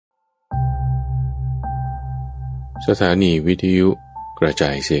สถานีวิทยุกระจา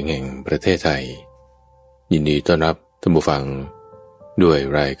ยเสียงแห่งประเทศไทยยินดีต้อนรับท่านผู้ฟังด้วย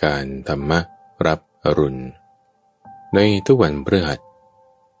รายการธรรมรับอรุณในทุกวันพฤหัส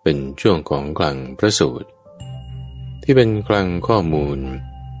เป็นช่วงของคลังพระสูตรที่เป็นคลังข้อมูล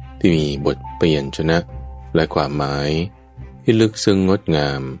ที่มีบทเปลี่ยนชนะและความหมายที่ลึกซึ้งงดงา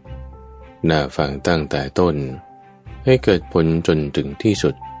มน่าฟังตั้งแต่ต้นให้เกิดผลจนถึงที่สุ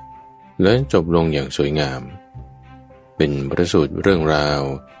ดและจบลงอย่างสวยงามเป็นพระสูตรเรื่องราว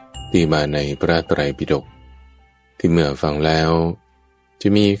ที่มาในพระไตรปิฎกที่เมื่อฟังแล้วจะ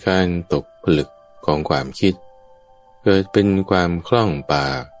มีการตกผลึกของความคิดเกิดเป็นความคล่องป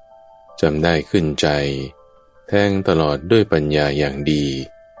ากจำได้ขึ้นใจแทงตลอดด้วยปัญญาอย่างดี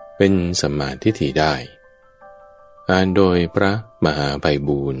เป็นสัมมาทิฏฐิได้อ่านโดยพระมหาไพ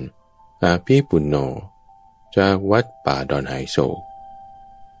บูลย์อาภิปุณโญจากวัดป่าดอนไหโศก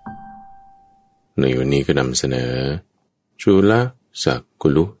ในวันนี้ก็นำเสนอจุลสักกุ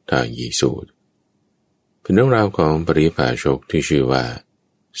ลุทายีสูตรเป็นเรื่องราวของปริพาชกที่ชื่อว่า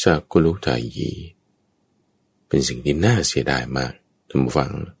สักกุลุทายีเป็นสิ่งที่น่าเสียดายมากท่านผู้ฟั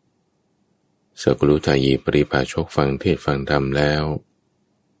งสักกุลุทายีปริพาชกฟังเทศน์ฟังธรรมแล้ว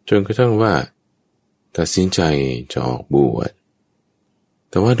จนกระทั่งว่าตัดสินใจจะออกบวช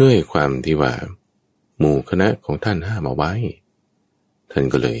แต่ว่าด้วยความที่ว่าหมู่คณะของท่านห้ามเอาไว้ท่าน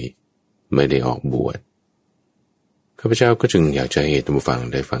ก็เลยไม่ได้ออกบวชข้าพเจ้าก็จึงอยากจะให้ท่านผู้ฟัง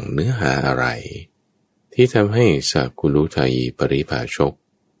ได้ฟังเนื้อหาอะไรที่ทำให้สักกุลุทายีปริพาชก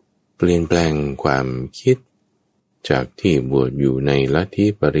เปลี่ยนแปลงความคิดจากที่บวชอยู่ในลัทธิ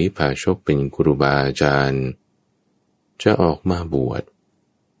ปริพาชกเป็นครูบาอาจารย์จะออกมาบวช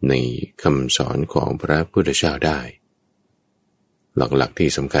ในคำสอนของพระพุทธเจ้าได้หลักๆที่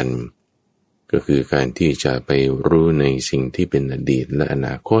สำคัญก็คือการที่จะไปรู้ในสิ่งที่เป็นอดีตและอน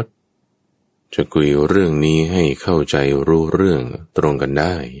าคตจะคุยเรื่องนี้ให้เข้าใจรู้เรื่องตรงกันไ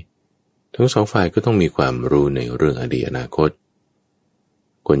ด้ทั้งสองฝ่ายก็ต้องมีความรู้ในเรื่องอดีตอนาคต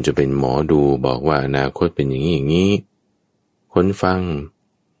คนจะเป็นหมอดูบอกว่าอนาคตเป็นอย่างนี้อย่างนี้คนฟัง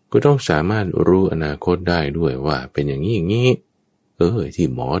ก็ต้องสามารถรู้อนาคตได้ด้วยว่าเป็นอย่างนี้อย่างนี้ที่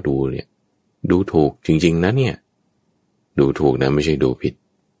หมอดูเนี่ยดูถูกจริงๆนะเนี่ยดูถูกนะไม่ใช่ดูผิด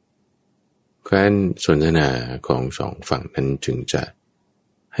การสนทนาของสองฝั่งนั้นจึงจะ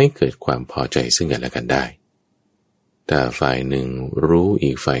ให้เกิดความพอใจซึ่งกันและกันได้แต่ฝ่ายหนึ่งรู้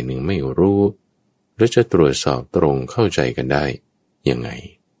อีกฝ่ายหนึ่งไม่รู้แล้วจะตรวจสอบตรงเข้าใจกันได้ยังไง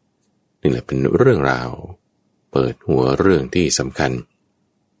นี่แหละเป็นเรื่องราวเปิดหัวเรื่องที่สำคัญ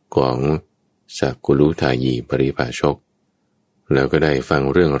ของสักกุลุทายีปริพาชกแล้วก็ได้ฟัง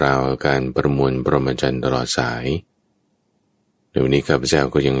เรื่องราวการประมวลปรหมจรรย์ตลอดสายเดี๋ยวนี้ข้าพเจ้า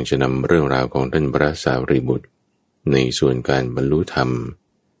ก็ยังจะนำเรื่องราวของท่านพระสารีบุตรในส่วนการบรรลุธรรม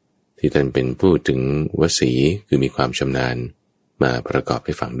ที่ท่านเป็นผู้ถึงวสีคือมีความชำนาญมาประกอบใ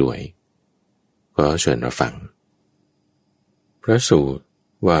ห้ฟังด้วยก็เชิญรับฟังพระสูตร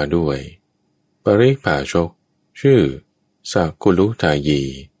ว่าด้วยปริพาชกชื่อสักกุลุทายี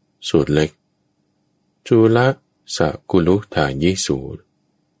สูตรเล็กจุลสักกุลุทายีสูตร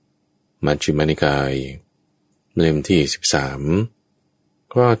มัชฌิมานิกายเล่มที่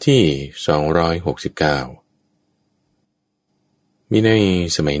13ข้อที่269มีใน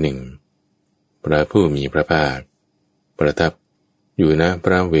สมัยหนึ่งพระผู้มีพระภาคประทับอยู่ณพ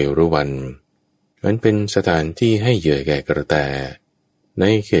ระเวรุวันอันเป็นสถานที่ให้เหยื่อแก่กระแตใน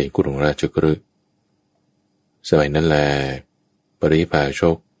เขตกรุงราชคฤห์สมัยนั้นแลปริพาช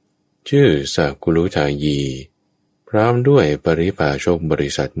กชื่อสักกุลุทายีพร้อมด้วยปริพาชกบ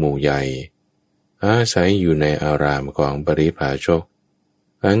ริษัทหมู่ใหญ่อาศัยอยู่ในอารามของปริพาชก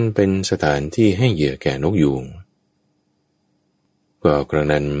อันเป็นสถานที่ให้เหยื่อแก่นกยูงก็กระ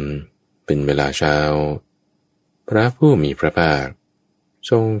นั้นเป็นเวลาเช้าพระผู้มีพระภาค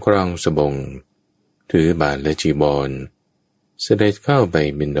ทรงครองสบงถือบาทและจีวรเสด็จเข้าไป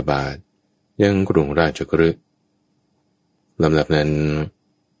บิณฑบาตยังกรุงราชคฤห์ลำดับนั้น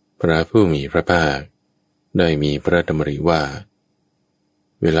พระผู้มีพระภาคได้มีพระดำริว่า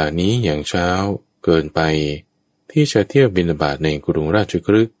เวลานี้อย่างเช้าเกินไปที่จะเที่ยวบิณฑบาตในกรุงราชค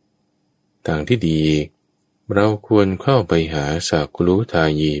ฤห์ทางที่ดีเราควรเข้าไปหาสักกุลุทา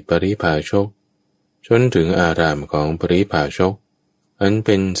ยีปริพาชกจนถึงอารามของปริพาชกอันเ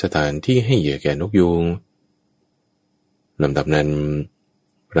ป็นสถานที่ให้เหยื่อแก่นกยูงลำดับนั้น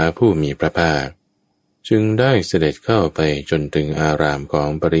พระผู้มีพระภาคจึงได้เสด็จเข้าไปจนถึงอารามของ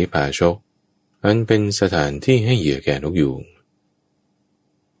ปริพาชกอันเป็นสถานที่ให้เหยื่อแก่นกยูง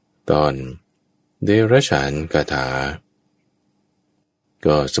ตอนเดรัจฉานคาถา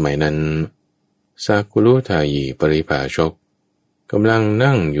ก็สมัยนั้นสักกุลุทายีปริพาชกกำลัง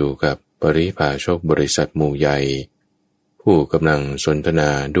นั่งอยู่กับ ปริภาชกบริษัทหมู่ใหญ่ผู้กำลังสนทนา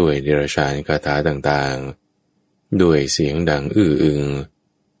ด้วยเดรัจฉานคาถาต่างๆด้วยเสียงดังอื้ออึง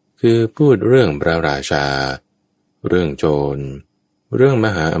คือพูดเรื่องพระราชาเรื่องโจรเรื่องม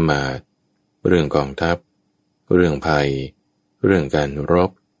หาอมาตย์เรื่องกองทัพเรื่องภัยเรื่องการร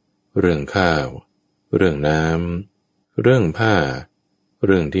บเรื่องข้าวเรื่องน้ำเรื่องผ้าเ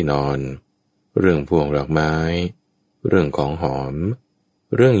รื่องที่นอนเรื่องพวงดอกไม้เรื่องของหอม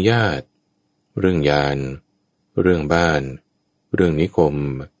เรื่องญาติเรื่องยานเรื่องบ้านเรื่องนิคม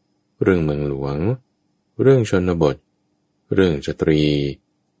เรื่องเมืองหลวงเรื่องชนบทเรื่องสตรี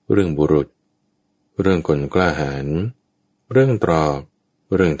เรื่องบุรุษเรื่องคนกล้าหาญเรื่องตรอก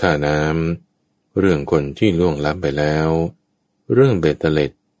เรื่องท่าน้ำเรื่องคนที่ล่วงลับไปแล้วเรื่องเบ็ดเตล็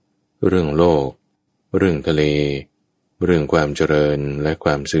ดเรื่องโลกเรื่องทะเลเรื่องความเจริญและคว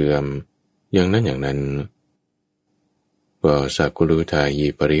ามเสื่อมอย่างนั้นอย่างนั้นก็สักกุลุทายี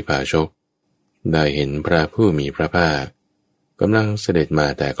ปริภาชกได้เห็นพระผู้มีพระภาคกำลังเสด็จมา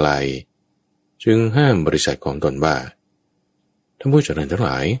แต่ไกลจึงห้ามบริษัทของตนว่าท่านผู้เจริญทั้งห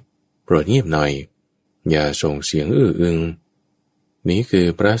ลายโปรดเงียบหน่อยอย่าส่งเสียงอื้ออึงนี้คือ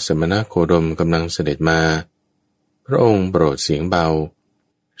พระสมณโคดมกำลังเสด็จมาพระองค์โปรดเสียงเบา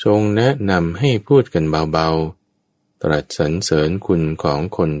ทรงแนะนำให้พูดกันเบาๆตรัสสรรเสริญคุณของ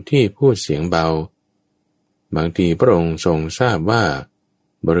คนที่พูดเสียงเบาบางทีพระองค์ทรงทราบว่า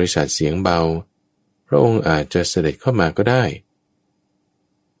บริษัทเสียงเบาพระองค์อาจจะเสด็จเข้ามาก็ได้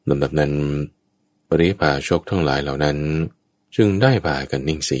ลำดับนั้นปริภาชกทั้งหลายเหล่านั้นจึงได้พากัน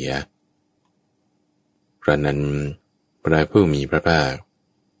นิ่งเสียครั้นนั้นพระผู้มีพระภาค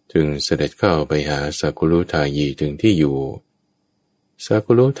จึงเสด็จเข้าไปหาสักกุลุทายีถึงที่อยู่สัก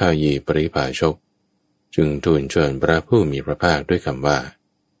กุลุทายีปริภาชกจึงทูลเชิญพระผู้มีพระภาคด้วยคำว่า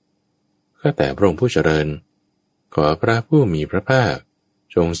ข้าแต่พระองค์ผู้เจริญขอพระผู้มีพระภาค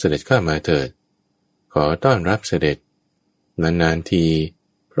จงเสด็จเข้ามาเถิดขอต้อนรับเสด็จนานๆที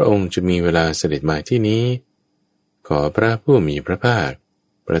พระองค์จะมีเวลาเสด็จมาที่นี้ขอพระผู้มีพระภาค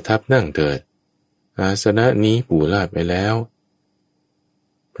ประทับนั่งเถิดอาสนะนี้ปูลาดไปแล้ว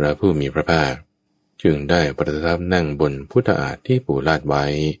พระผู้มีพระภาคจึงได้ประทับนั่งบนพุทธาฏที่ปูลาดไว้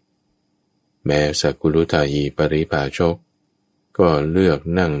แม้สักกุลุทายีปริภาชกก็เลือก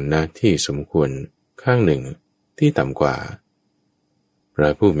นั่งณที่สมควรข้างหนึ่งที่ต่ำกว่าพระ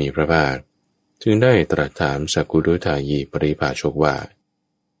ผู้มีพระภาคจึงได้ตรัสถามสักกุลุทายีปริภาชกว่า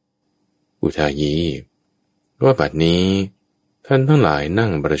อุทายีว่าบัดนี้ท่านทั้งหลายนั่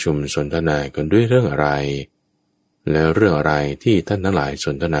งประชุมสนทนากันด้วยเรื่องอะไรและเรื่องอะไรที่ท่านทั้งหลายส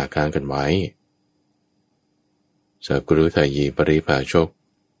นทนาค้างกันไว้สักกุลุทายีปริภาชก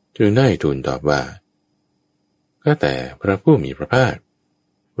จึงได้ทูลตอบว่าก็แต่พระผู้มีพระภาค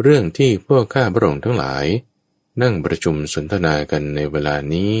เรื่องที่พวกข้าพระองค์ทั้งหลายนั่งประชุมสนทนากันในเวลา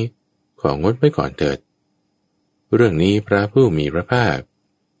นี้ของงดไว้ก่อนเถิดเรื่องนี้พระผู้มีพระภาค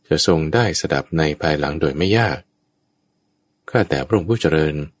จะทรงได้สดับในภายหลังโดยไม่ยากข้าแต่พระองค์ผู้เจริ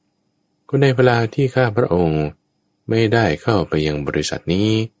ญก็ในเวลาที่ข้าพระองค์ไม่ได้เข้าไปยังบริษัท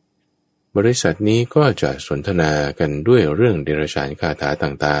นี้ก็จะสนทนากันด้วยเรื่องเดรัจฉานคาถา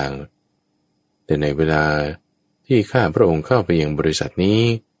ต่างๆแต่ในเวลาที่ข้าพระองค์เข้าไปยังบริษัทนี้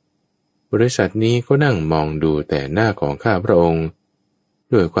ก็นั่งมองดูแต่หน้าของข้าพระองค์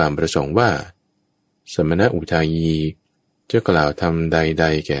ด้วยความประสงค์ว่าสมณอุทายีจะกล่าวธรรมใด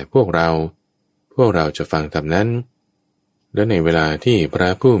ๆแก่พวกเราจะฟังธรรมนั้นและในเวลาที่พระ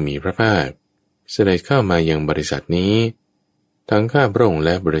ผู้มีพระภาคเสด็จเข้ามายังบริษัทนี้ทั้งข้าพระองค์แล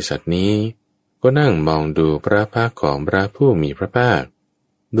ะบริษัทนี้ก็นั่งมองดูพระพักของพระผู้มีพระภาค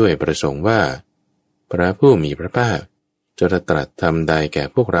ด้วยประสงค์ว่าพระผู้มีพระภาคจะตรัสธรรมใดแก่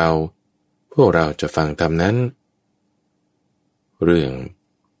พวกเราจะฟังธรรมนั้นเรื่อง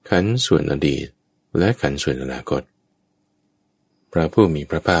ขันธ์ส่วนอดีตและขันธ์ส่วนอนาคตพระผู้มี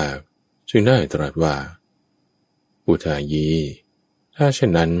พระภาคจึงได้ตรัสว่าอุทายีถ้าเช่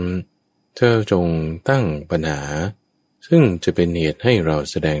นนั้นเธอจงตั้งปัญหาซึ่งจะเป็นเหตุให้เรา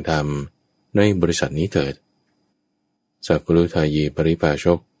แสดงธรรมในบริษัทนี้เถิดสักกุลุทายีปริภาช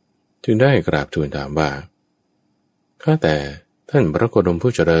กจึงได้กราบทูลถามว่าข้าแต่ท่านพระโคดม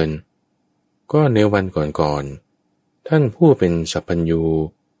ผู้เจริญก็ในวันก่อนๆท่านผู้เป็นสัพพัญญู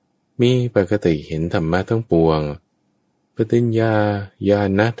มีปกติเห็นธรรมะทั้งปวงปฏิญญาญา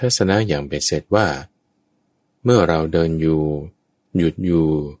ณทัศนะอย่างเบ็ดเสร็จว่าเมื่อเราเดินอยู่หยุดอยู่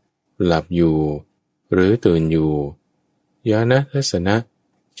หลับอยู่หรือตื่นอยู่ญาณทัศนะ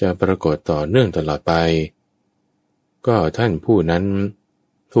จะปรากฏต่อเนื่องตลอดไปก็ท่านผู้นั้น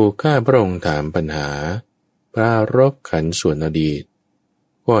ถูกข้าพระองค์ถามปัญหาปรารภขันธ์ส่วนอดีต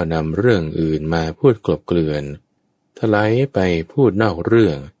ก็นำเรื่องอื่นมาพูดกลบเกลื่อนทลายไปพูดนอกเรื่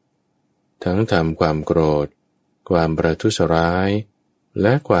อง ทั้งทำความโกรธความประทุษร้ายแล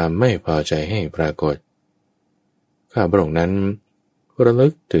ะความไม่พอใจให้ปรากฏข้าพระองค์นั้นระลึ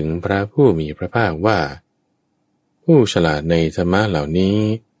กถึงพระผู้มีพระภาคว่าผู้ฉลาดในธรรมะเหล่านี้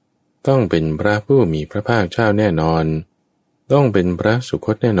ต้องเป็นพระผู้มีพระภาคเจ้าแน่นอนต้องเป็นพระสุค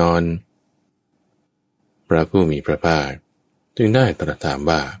ตแน่นอนพระผู้มีพระภาคจึงได้ตรัสถาม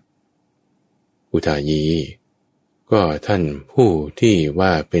ว่าอุทายีก็ท่านผู้ที่ว่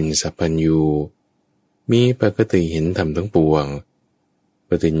าเป็นสัพพัญญูมีปกติเห็นธรรมทั้งปวงป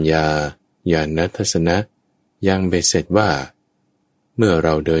ฏิญญาญาณทัสนะยังเบ็ดเสร็จว่าเมื่อเร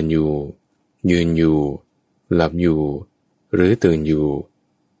าเดินอยู่ยืนอยู่หลับอยู่หรือตื่นอยู่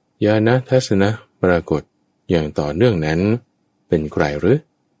ญาณทัสนะปรากฏอย่างต่อเนื่องนั้นเป็นใครหรือ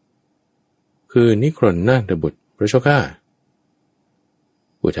คือนิครนนาถบุตรพระเจ้าข้า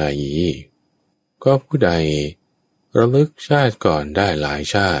อุทายีก็ผู้ใดระลึกชาติก่อนได้หลาย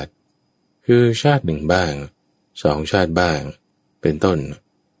ชาติคือชาติหนึ่งบ้างสองชาติบ้างเป็นต้น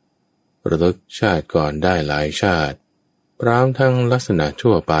ระลึกชาติก่อนได้หลายชาติพร้อมทั้งลักษณะ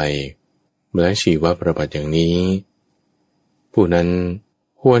ทั่วไปและชีวประวัติอย่างนี้ผู้นั้น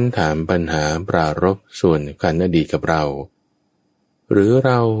ควรถามปัญหาปรารภส่วนกันอดีตกับเราหรือเ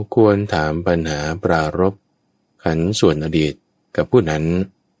ราควรถามปัญหาปรารภขันส่วนอดีตกับผู้นั้น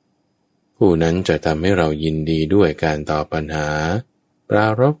ผู้นั้นจะทำให้เรายินดีด้วยการตอบปัญหาปรา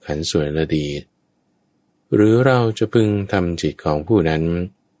รภขันส่วนอดีตหรือเราจะพึงทำจิตของผู้นั้น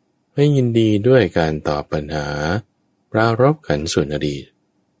ให้ยินดีด้วยการตอบปัญหาปรารภขันส่วนอดีต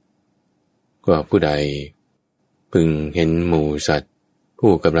ก็ผู้ใดพึงเห็นหมู่สัตว์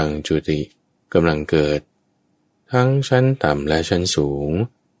ผู้กำลังจุติกำลังเกิดทั้งชั้นต่ำและชั้นสูง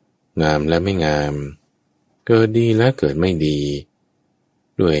งามและไม่งามเกิดดีและเกิดไม่ดี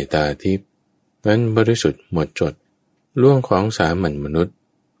ด้วยตาทิพย์นั้นบริสุทธิ์หมดจดล่วงของสามัญมนุษย์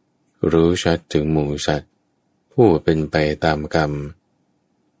รู้ชัดถึงหมู่สัตว์ผู้เป็นไปตามกรรม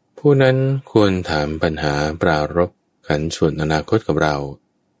ผู้นั้นควรถามปัญหาปรารภขันส่วนอนาคตกับเรา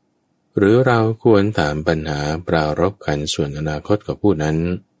หรือเราควรถามปัญหาปรารภขันส่วนอนาคตกับผู้นั้น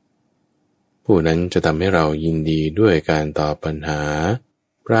ผู้นั้นจะทำให้เรายินดีด้วยการตอบปัญหา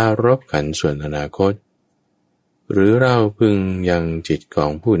ปรารภขันส่วนอนาคตหรือเราพึงยังจิตขอ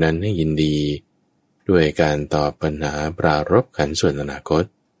งผู้นั้นให้ยินดีด้วยการตอบปัญหาปรารภขันส่วนอนาคต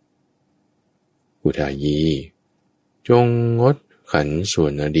อุทายีจงงดขันส่ว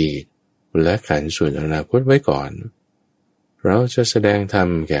นอดีตและขันส่วนอนาคตไว้ก่อนเราจะแสดงธรรม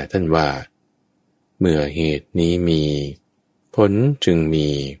แก่ท่านว่าเมื่อเหตุนี้มีผลจึงมี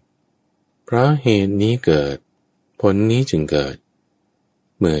เพราะเหตุนี้เกิดผลนี้จึงเกิด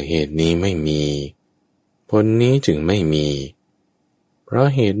เมื่อเหตุนี้ไม่มีผลนี้จึงไม่มีเพราะ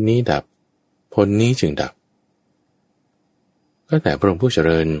เหตุนี้ดับผลนี้จึงดับก็แต่พระองค์ผู้เจ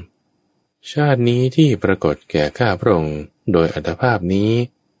ริญชาตินี้ที่ปรากฏแก่ข้าพระองค์โดยอัตภาพนี้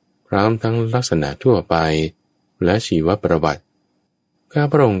พร้อมทั้งลักษณะทั่วไปและชีวประวัติข้า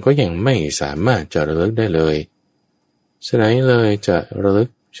พระองค์ก็ยังไม่สามารถจะระลึกได้เลยฉะนั้นเลยจะระลึก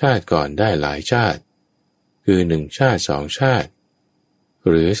ชาติก่อนได้หลายชาติคือ1ชาติ2ชาติ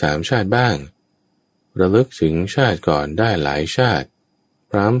หรือ3ชาติบ้างระลึกถึงชาติก่อนได้หลายชาติ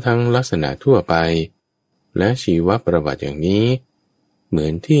พร้อมทั้งลักษณะทั่วไปและชีวประวัติอย่างนี้เหมือ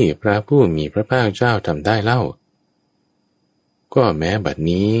นที่พระผู้มีพระภาคเจ้าทำได้เล่าก็แม้บัด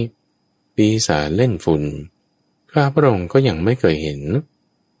นี้ปีศาจเล่นฝุ่นข้าพระองค์ก็ยังไม่เคยเห็น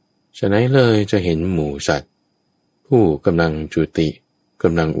ฉะนั้นเลยจะเห็นหมู่สัตว์ผู้กำลังจุติก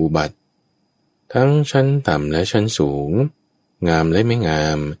ำลังอุบัติทั้งชั้นต่ำและชั้นสูงงามและไม่งา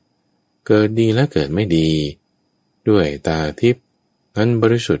มเกิดดีและเกิดไม่ดีด้วยตาทิพย์นั้นบ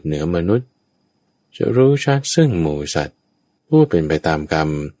ริสุทธิ์เหนือมนุษย์จะรู้ชัดซึ่งหมู่สัตว์ผู้เป็นไปตามกรรม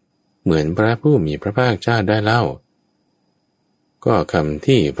เหมือนพระผู้มีพระภาคเจ้าได้เล่าก็คำ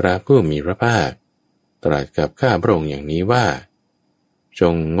ที่พระผู้มีพระภาคตรัสกับข้าพระองค์อย่างนี้ว่าจ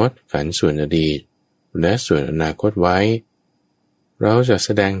งงดขันส่วนอดีตและส่วนอนาคตไว้เราจะแส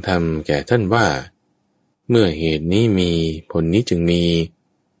ดงธรรมแก่ท่านว่าเมื่อเหตุนี้มีผลนี้จึงมี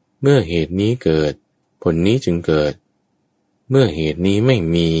เมื่อเหตุนี้เกิดผลนี้จึงเกิดเมื่อเหตุนี้ไม่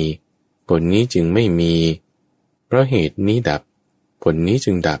มีผลนี้จึงไม่มีเพราะเหตุนี้ดับผลนี้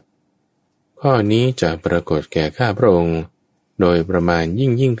จึงดับข้อนี้จะปรากฏแก่ข้าพระองค์โดยประมาณ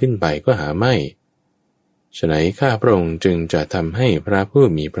ยิ่งขึ้นไปก็หาไม่ฉะนั้นข้าพระองค์จึงจะทำให้พระผู้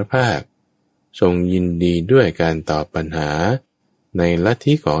มีพระภาคทรงยินดีด้วยการตอบปัญหาในลัท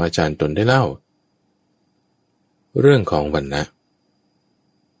ธิของอาจารย์ตนได้เล่าเรื่องของวรรณะ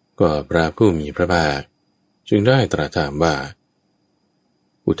ก็พระผู้มีพระภาคจึงได้ตรัสถามว่า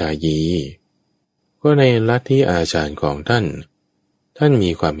อุทายีก็ในลัทธิอาจารย์ของท่าน ท่าน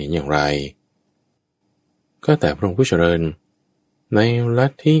มีความเห็นอย่างไรก็แต่พระองค์ผู้เจริญในลั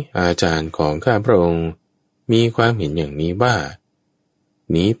ทธิอาจารย์ของข้าพระองค์มีความเห็นอย่างนี้ว่า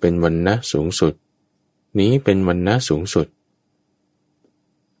นี้เป็นวรรณะสูงสุดนี้เป็นวรรณะสูงสุด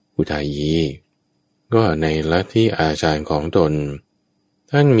อุทายีก็ในลัทธิอาจารย์ของตน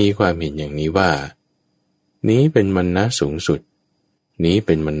ท่านมีความเห็นอย่างนี้ว่านี้เป็นวรรณะสูงสุดนี้เ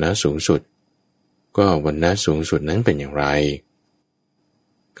ป็นวรรณะสูงสุดก็วรรณะสูงสุดนั้นเป็นอย่างไร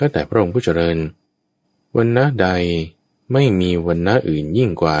ก็แต่พระองค์ผู้เจริญวรรณะใดไม่มีวรรณะอื่นยิ่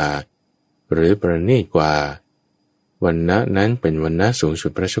งกว่าหรือประณีตกว่าวรรณะนั้นเป็นวรรณะสูงสุ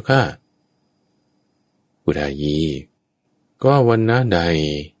ดพระเจ้าข้าอุทายีก็วรรณะใด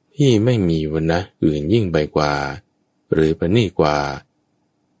ที่ไม่มีวรรณะอื่นยิ่งไปกว่าหรือประณีตกว่า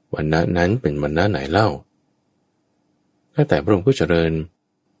วรรณะนั้นเป็นวรรณะไหนเล่าก็แต่พระองค์ผู้เจริญ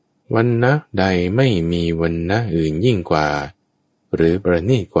วรรณะใดไม่มีวรรณะอื่นยิ่งกว่าหรือประ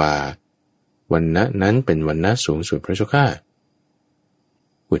ณีตกว่าวรรณะนั้นเป็นวรรณะสูงสุดพระเจ้าข้า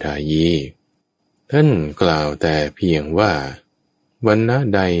อุทายีท่านกล่าวแต่เพียงว่าวรรณะ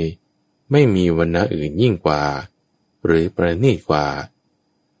ใดไม่มีวรรณะอื่นยิ่งกว่าหรือประณีตกว่า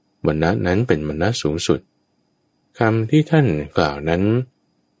วรรณะนั้นเป็นวรรณะสูงสุดคำที่ท่านกล่าวนั้น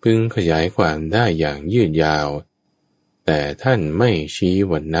พึงขยายความได้อย่างยืดยาวแต่ท่านไม่ชี้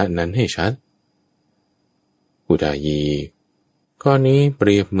วรรณะนั้นให้ชัดอุทายีข้อนี้เป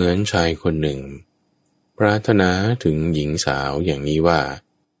รียบเหมือนชายคนหนึ่งปรารถนาถึงหญิงสาวอย่างนี้ว่า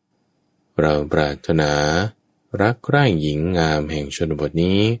เราปรารถนารักใคร่หญิงงามแห่งชนบท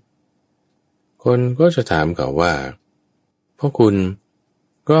นี้คนก็จะถามเขาว่าพ่อคุณ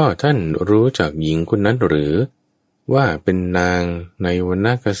ก็ท่านรู้จักหญิงคนนั้นหรือว่าเป็นนางในวรรณ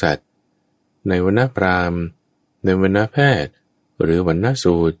กษัตริย์ในวรรณพราหมณ์ในวรรณแพทย์หรือวรรณ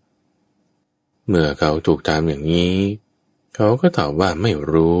สูตรเมื่อเขาถูกถามอย่างนี้เขาก็ตอบว่าไม่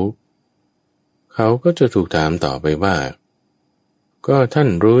รู้เขาก็จะถูกถามต่อไปว่าก็ท่าน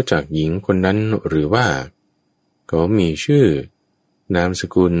รู้จักหญิงคนนั้นหรือว่าเขามีชื่อนามส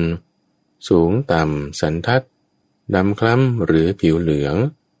กุลสูงต่ำสันทัดดำคล้ำหรือผิวเหลือง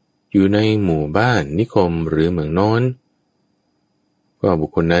อยู่ในหมู่บ้านนิคมหรือเมืองโน้นก็บุค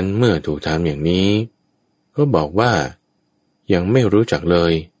คลนั้นเมื่อถูกถามอย่างนี้ก็บอกว่ายังไม่รู้จักเล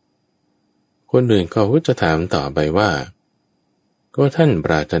ยคนอื่นเขาก็จะถามต่อไปว่าก็ท่านป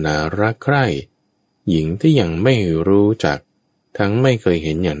รารถนารักใคร่หญิงที่ยังไม่รู้จักทั้งไม่เคยเ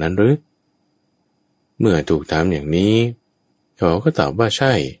ห็นอย่างนั้นหรือเมื่อถูกถามอย่างนี้เขาก็ตอบว่าใ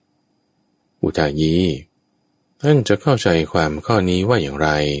ช่อุทายีท่านจะเข้าใจความข้อนี้ว่าอย่างไร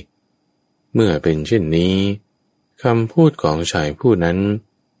เมื่อเป็นเช่นนี้คำพูดของชายผู้นั้น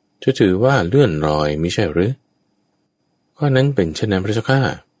จะถือว่าเลื่อนลอยมิใช่หรือข้อนั้นเป็นเช่นนั้นพระเจ้าข้า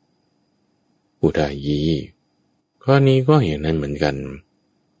อุทายีข้อนี้ก็อย่างนั้นเหมือนกัน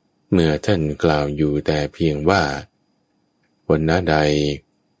เมื่อท่านกล่าวอยู่แต่เพียงว่าวรรณะใด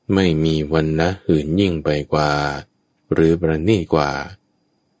ไม่มีวรรณะอื่นยิ่งไปกว่าหรือประณีตกว่า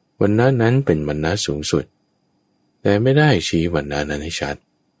วรรณะนั้นเป็นวรรณะสูงสุดแต่ไม่ได้ชี้วรรณะนั้นให้ชัด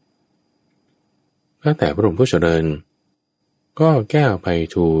แต่พระองค์ผู้เจริญก็แก้วไพ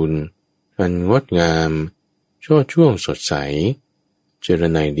ฑูรย์อันงดงามโชติช่วงสดใสเจร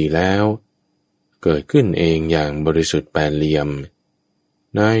ไนดีแล้วเกิดขึ้นเองอย่างบริสุทธิ์แปดเหลี่ยม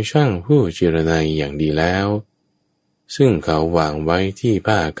นายช่างผู้เจรไนอย่างดีแล้วซึ่งเขาวางไว้ที่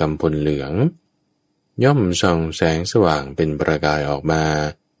ผ้ากำพลเหลืองย่อมส่องแสงสว่างเป็นประกายออกมา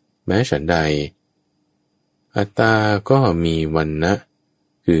แม้ฉันใดอัตตาก็มีวรรณะ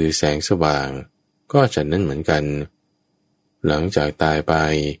คือแสงสว่างก็ฉันนั้นเหมือนกันหลังจากตายไป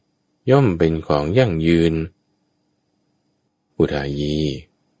ย่อมเป็นของยั่งยืนอุทายี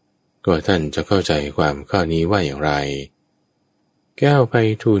ก็ท่านจะเข้าใจความข้อนี้ว่าอย่างไรแก้วไพ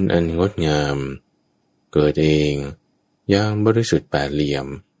ฑูรย์อันงดงามเกิดเองอย่างบริสุทธิ์แปดเหลี่ยม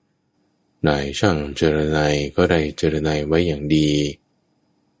นายช่างเจรไนก็ได้เจรไนไว้อย่างดี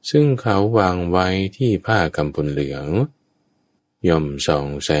ซึ่งเขาวางไว้ที่ผ้ากำพลเหลืองย่อมส่อง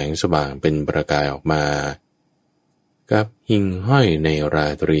แสงสว่างเป็นประกายออกมากับหิ่งห้อยในรา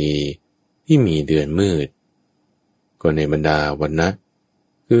ตรีที่มีเดือนมืดก็ในบรรดาวรรณะ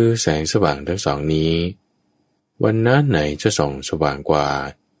คือแสงสว่างทั้งสองนี้วรรณะไหนจะส่องสว่างกว่า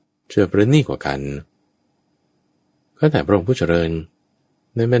จะประณีตกว่ากันก็แต่พระองค์ผู้เจริญ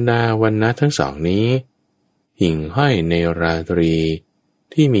ในบรรดาวรรณะทั้งสองนี้หิ่งห้อยในราตรี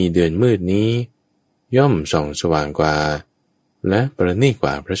ที่มีเดือนมืดนี้ย่อมส่องสว่างกว่าและประณีตก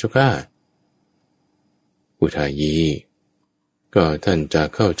ว่าพระเจ้าข้าอุทายีก็ท่านจะ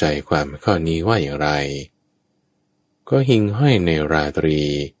เข้าใจความข้อนี้ว่าอย่างไรก็หิ่งห้อยในราตรี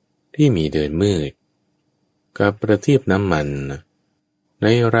ที่มีเดือนมืดกับประทีปน้ำมัน ใน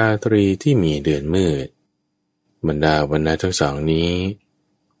ราตรีที่มีเดือนมืดบรรดาวันนะทั้งสองนี้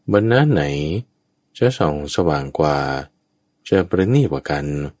บรรณะไหนจะส่องสว่างกว่าจะประณีตกว่ากัน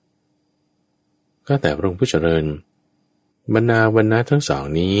ก็แต่พระองค์ผู้เจริญบรรดาวันนะทั้งสอง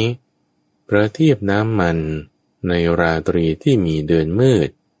นี้ประเทียบน้ำมันในราตรีที่มีเดือนมืด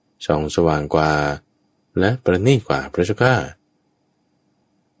ส่องสว่างกว่าและประณีตกว่าพระเจ้าข้า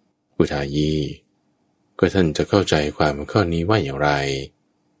อุทายีก็ท่านจะเข้าใจความข้อนี้ว่าอย่างไร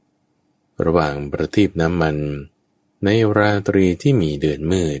ระหว่างประทีปน้ำมันในราตรีที่มีเดือน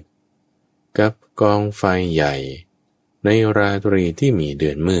มืดกับกองไฟใหญ่ในราตรีที่มีเดื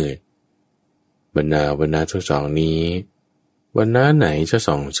อนมืดบรรดาวันนะทั้งสองนี้วันนะไหนจะ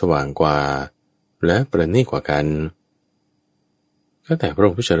ส่องสว่างกว่าและประณีตกว่ากันก็แต่พระอ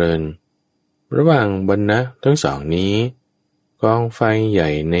งค์ผู้เจริญระหว่างวันนะทั้งสองนี้กองไฟใหญ่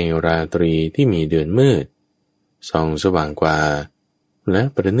ในราตรีที่มีเดือนมืดส่องสว่างกว่าและ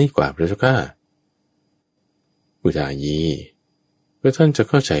ประณีตกว่าพระเจ้าข้าอุทายีก็ท่านจะ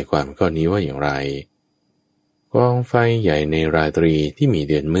เข้าใจความข้อนี้ว่าอย่างไรกองไฟใหญ่ในราตรีที่มี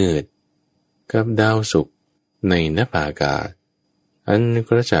เดือนมืดกับดาวศุกร์ในนภาอากาศอันก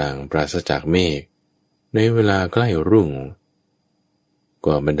ระจ่างปราศจากเมฆในเวลาใกล้รุ่งก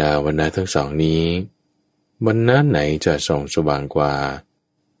ว่าบรรดาวันนะทั้งสองนี้วันนะไหนจะส่องสว่างกว่า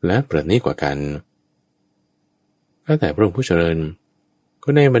และประณีตกว่ากันก็แต่พระองค์ผู้เจริญก็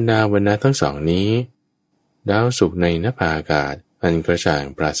ในบรรดาวันนะทั้งสองนี้ดาวศุกร์ในนภาอากาศอันกระจ่าง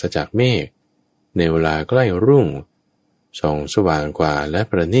ปราศจากเมฆในเวลาใกล้รุ่งส่องสว่างกว่าและ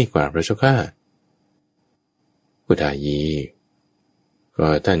ประณีตกว่าพระเจ้าข้าอุทายีก็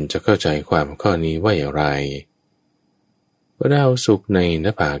ท่านจะเข้าใจความข้อนี้ว่าอย่างไรว่าดาวศุกร์ในน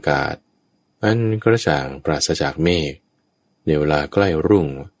ภาอากาศอันกระจ่างปราศจากเมฆในเวลาใกล้รุ่ง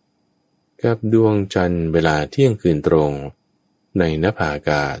กับดวงจันทร์เวลาเที่ยงคืนตรงในนภาอา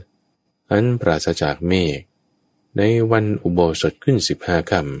กาศอันปราศจากเมฆในวันอุโบสถขึ้น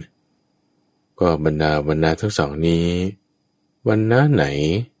15 ค่ำก็บรรดาวันนะทั้งสองนี้วันนะไหน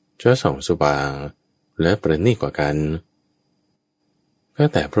จะส่องสว่างและประณีตกว่ากันก็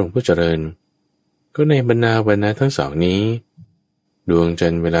แต่พระองค์ผู้เจริญก็ในบรรดาวันนะทั้งสองนี้ดวงจั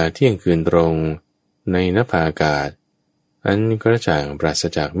นทร์เวลาเที่ยงคืนตรงในนภาอากาศอันกระจ่างปราศ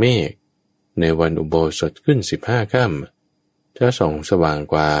จากเมฆในวันอุโบสถขึ้น15 ค่ำจะส่องสว่าง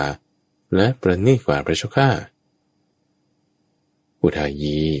กว่าและประณีตกว่าพระเจ้าข้าอุทา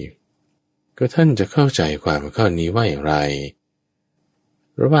ยีก็ท่านจะเข้าใจความข้อนี้ว่าอย่างไร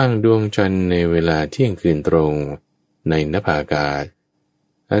ระหว่างดวงจันทร์ในเวลาเที่ยงคืนตรงในนภาอากาศ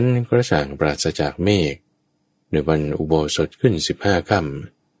อันกระจ่างปราศจากเมฆในวันอุโบสถขึ้น15 ค่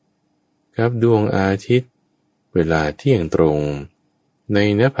ำกับดวงอาทิตย์เวลาเที่ยงตรงใน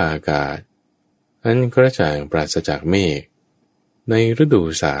นภาอากาศอันกระจ่างปราศจากเมฆในฤดู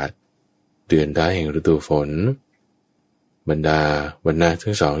ศาสตร์เดือนท้ายแห่งฤดูฝนบรรดาวันนะ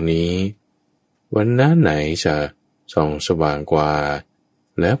ทั้งสองนี้วันนะไหนจะส่องสว่างกว่า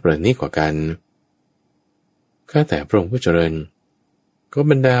และประณีตกว่ากันข้าแต่พระองค์ผู้เจริญก็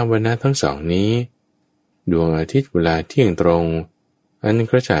บรรดาวันนะทั้งสองนี้ดวงอาทิตย์เวลาเที่ยงตรงอัน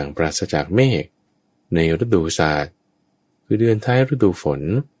กระจ่างปราศจากเมฆในฤดูศาสตร์คือเดือนท้ายฤดูฝน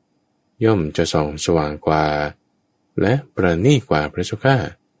ย่อมจะส่องสว่างกว่าและประณีตกว่าพระเจ้าข้า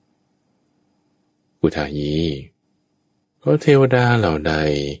อุทายีก็เทวดาเหล่าใด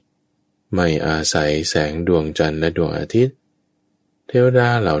ไม่อาศัยแสงดวงจันทร์และดวงอาทิตย์เทวดา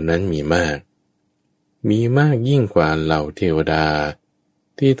เหล่านั้นมีมากยิ่งกว่าเหล่าเทวดา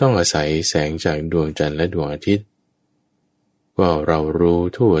ที่ต้องอาศัยแสงจากดวงจันทร์และดวงอาทิตย์ก็เรารู้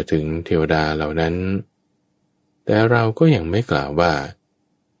ทั่วถึงเทวดาเหล่านั้นแต่เราก็ยังไม่กล่าวว่า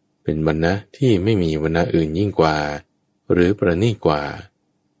เป็นวรรณะที่ไม่มีวรรณะอื่นยิ่งกว่าหรือประณีตกว่า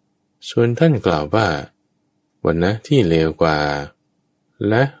ส่วนท่านกล่าวว่าวรรณะที่เลวกว่า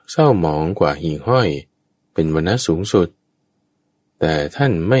และเศร้าหมองกว่าหิ่งห้อยเป็นวรรณะสูงสุดแต่ท่า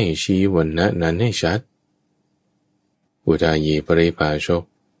นไม่ชี้วรรณะนั้นให้ชัดอุทายีปริภาชก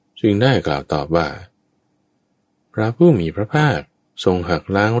จึงได้กล่าวตอบว่าพระผู้มีพระภาคทรงหัก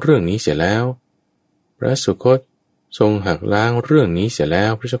ล้างเรื่องนี้เสียแล้วพระสุคตทรงหักล้างเรื่องนี้เสียแล้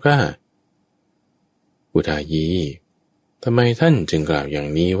วพระเจ้าข้าอุทายีทำไมท่านจึงกล่าวอย่าง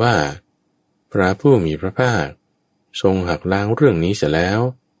นี้ว่าพระผู้มีพระภาคทรงหักล้างเรื่องนี้เสียแล้ว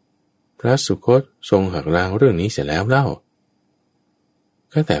พระสุคตทรงหักล้างเรื่องนี้เสียแล้วเล่า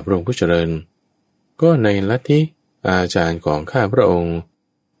ข้าแต่พระองค์ผู้เจริญก็ในลัทธิอาจารย์ของข้าพระองค์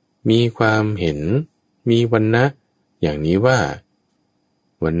มีความเห็นมีวรรณะอย่างนี้ว่า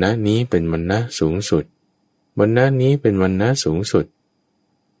วรรณะนี้เป็นวรรณะสูงสุดวรรณะนี้เป็นวรรณะสูงสุด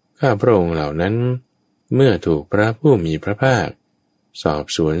ข้าพระองค์เหล่านั้นเมื่อถูกพระผู้มีพระภาค สอบ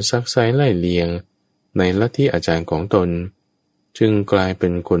สวนซักไซ้ไล่เลียงในลัทธิอาจารย์ของตนจึงกลายเป็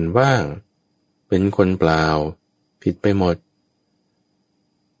นคนว่างเป็นคนเปล่าผิดไปหมด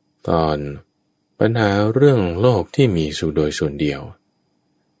ตอนปัญหาเรื่องโลกที่มีสุขโดยส่วนเดียว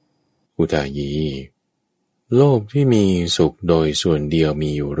อุทายีโลกที่มีสุขโดยส่วนเดียวมี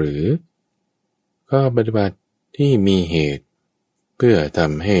อยู่หรือข้อปฏิบัติที่มีเหตุเพื่อท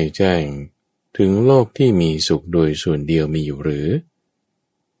ำให้แจ้งถึงโลกที่มีสุขโดยส่วนเดียวมีอยู่หรือ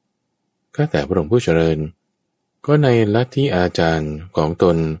ข้าแต่พระองค์ผู้เจริญก็ในลัทธิอาจารย์ของต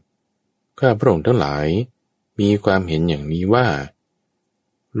นข้าพระองค์ทั้งหลายมีความเห็นอย่างนี้ว่า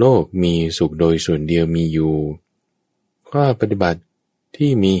โลกมีสุขโดยส่วนเดียวมีอยู่ข้อปฏิบัติ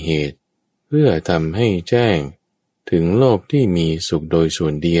ที่มีเหตุเพื่อทำให้แจ้งถึงโลกที่มีสุขโดยส่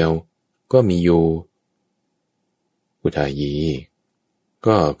วนเดียวก็มีอยู่อุทายี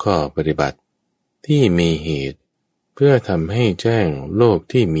ก็ข้อปฏิบัติที่มีเหตุเพื่อทำให้แจ้งโลก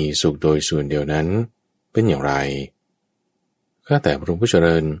ที่มีสุขโดยส่วนเดียวนั้นเป็นอย่างไรข้าแต่พระองค์ผู้เจ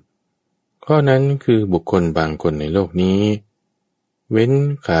ริญข้อนั้นคือบุคคลบางคนในโลกนี้เว้น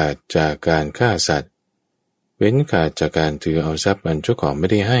ขาดจากการฆ่าสัตว์เว้นขาดจากการถือเอาทรัพย์อันเจ้าของไม่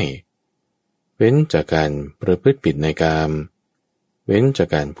ได้ให้เว้นจากการประพฤติผิดในกามเว้นจาก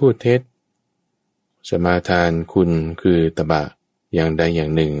การพูดเท็จสมาทานคุณคือตบะอย่างใดอย่า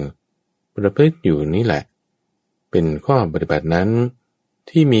งหนึ่งประพฤติอยู่นี่แหละเป็นข้อปฏิบัตินั้น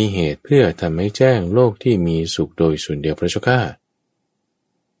ที่มีเหตุเพื่อทำให้แจ้งโลกที่มีสุขโดยส่วนเดียวพระเจ้าข้า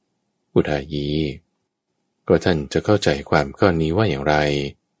อุทายีก็ท่านจะเข้าใจความข้อนี้ว่าอย่างไร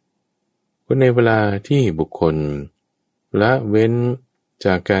ว่าในเวลาที่บุคคลละเว้นจ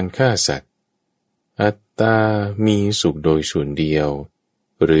ากการฆ่าสัตว์อัตตามีสุขโดยส่วนเดียว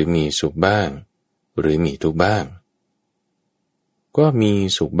หรือมีสุขบ้างหรือมีทุกข์บ้างก็มี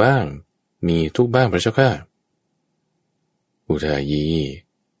สุขบ้างมีทุกข์บ้างพระเจ้าข้าอุทายี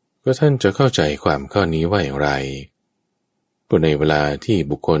ก็ท่านจะเข้าใจความข้อนี้ว่าอย่างไรก็ในเวลาที่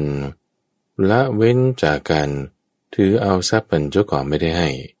บุคคลละเว้นจากการถือเอาทรัพย์อันเจ้าของไม่ได้ให้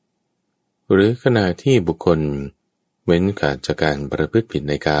หรือขณะที่บุคคลเว้นขาดจากการประพฤติผิด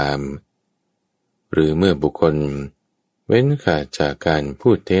ในกามหรือเมื่อบุคคลเว้นขาดจากการพู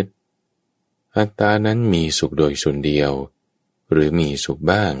ดเท็จอัตตานั้นมีสุขโดยส่วนเดียวหรือมีสุข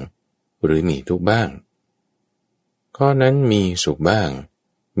บ้างหรือมีทุกข์บ้างข้อนั้นมีสุขบ้าง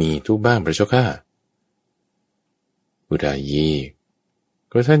มีทุกข์บ้างพระเจ้าข้าอุทายี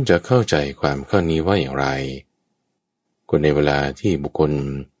ก็ท่านจะเข้าใจความข้อนี้ว่าอย่างไรก็ในเวลาที่บุคคล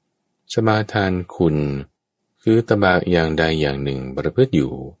สมาทานคุณคือตบะอย่างใดอย่างหนึ่งประพฤติอ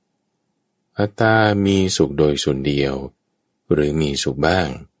ยู่อัตตามีสุขโดยส่วนเดียวหรือมีสุขบ้าง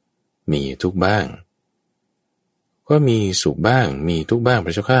มีทุกข์บ้างก็มีสุขบ้างมีทุกข์บ้างพ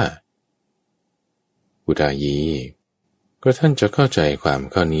ระเจ้าข้าอุทายีก็ท่านจะเข้าใจความ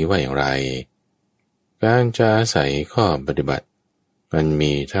ข้อนี้ว่าอย่างไรการจะอาศัยข้อปฏิบัติมัน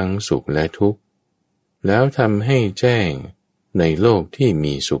มีทั้งสุขและทุกข์แล้วทำให้แจ้งในโลกที่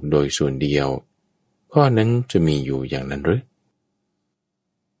มีสุขโดยส่วนเดียวข้อนั้นจะมีอยู่อย่างนั้นหรือ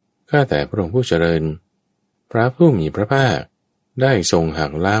ข้าแต่พระองค์ผู้เจริญพระผู้มีพระภาคได้ทรงหั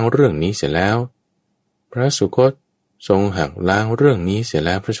กล้างเรื่องนี้เสร็จแล้วพระสุคตทรงหักล้างเรื่องนี้เสร็จแ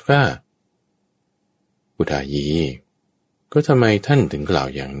ล้วพระเจ้าข้าอุทายีก็ทำไมท่านถึงกล่าว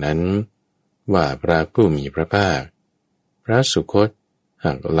อย่างนั้นว่าพระผู้มีพระภาคพระสุคต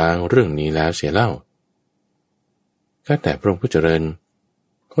หักล้างเรื่องนี้แล้วเสียเล่าข้าแต่พระองค์ผู้เจริญ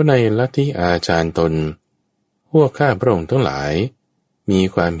ก็ในลัทธิอาจารย์ตนพวกข้าพระองค์ทั้งหลายมี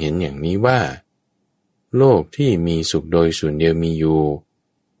ความเห็นอย่างนี้ว่าโลกที่มีสุขโดยส่วนเดียวมีอยู่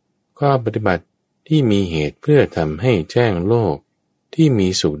ข้อปฏิบัติที่มีเหตุเพื่อทำให้แจ้งโลกที่มี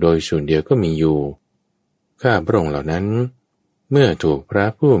สุขโดยส่วนเดียวก็มีอยู่ข้าพระองค์เหล่านั้นเมื่อถูกพระ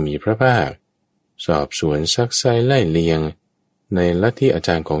ผู้มีพระภาคสอบสวนซักไซ้ไล่เลียงในลัทธิอาจ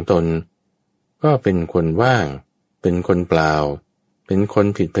ารย์ของตนก็เป็นคนว่างเป็นคนเปล่าเป็นคน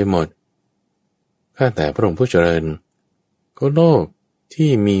ผิดไปหมดข้าแต่พระองค์ผู้เจริญก็โลก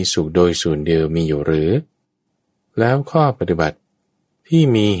ที่มีสุขโดยส่วนเดียวมีอยู่หรือแล้วข้อปฏิบัติที่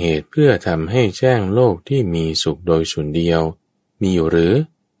มีเหตุเพื่อทำให้แจ้งโลกที่มีสุขโดยส่วนเดียวมีอยู่หรือ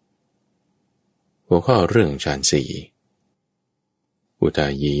หัวข้อเรื่องฌานสี่อุทา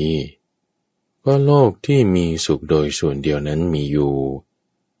ยีก็โลกที่มีสุขโดยส่วนเดียวนั้นมีอยู่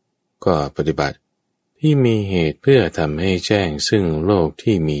ก็ปฏิบัติที่มีเหตุเพื่อทำให้แจ้งซึ่งโลก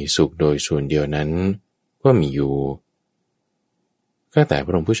ที่มีสุขโดยส่วนเดียวนั้นก็มีอยู่ข้าแต่พ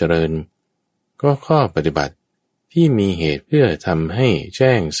ระองค์ผู้เจริญก็ข้อปฏิบัติที่มีเหตุเพื่อทำให้แ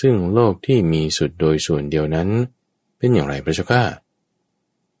จ้งซึ่งโลกที่มีสุดโดยส่วนเดียวนั้นเป็นอย่างไรพระเจ้าข้า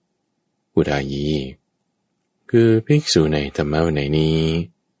อุทายี คือภิกษุในธรรมวินัยนี้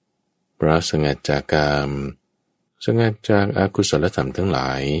เพราะสงัดจากกามสงัดจากอากุศลธรรมทั้งหล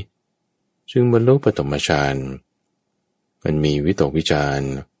ายจึงบรรลุปฐมฌานมันมีวิตกวิจาร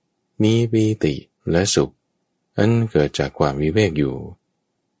มีปีติและสุขอันเกิดจากความวิเวกอยู่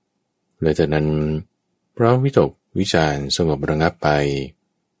และจากนั้นเพราะวิตกวิจารสงบระงับไป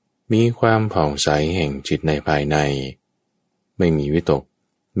มีความผ่องใสแห่งจิตในภายในไม่มีวิตก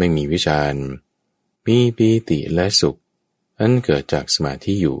ไม่มีวิจารมีปีติและสุขอันเกิดจากสมา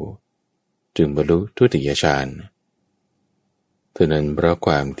ธิอยู่จึงบรรลุทุติยฌานเท่านั้นเพราะค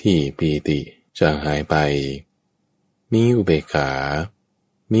วามที่ปีติจางหายไปมีอุเบกขา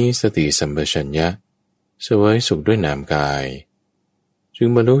มีสติสัมปชัญญะเสวยสุขด้วยนามกายจึง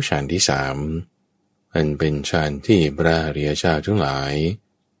บรรลุฌานที่สามอันเป็นฌานที่พระอริยเจ้าทั้งหลาย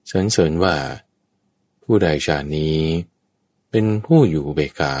สรรเสริญว่าผู้ใดฌานนี้เป็นผู้อยู่อุเบ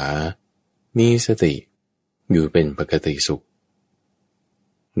กขามีสติอยู่เป็นปกติสุข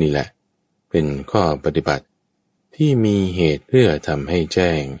นี่แหละเป็นข้อปฏิบัติที่มีเหตุเพื่อทำให้แ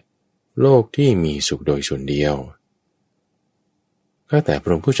จ้งโลกที่มีสุขโดยส่วนเดียวก็แต่พร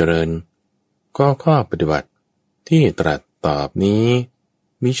ะองค์ผู้เจริญก็ข้อปฏิบัติที่ตรัสตอบนี้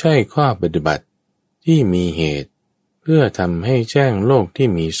มิใช่ข้อปฏิบัติที่มีเหตุเพื่อทำให้แจ้งโลกที่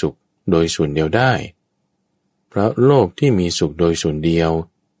มีสุขโดยส่วนเดียวได้เพราะโลกที่มีสุขโดยส่วนเดียว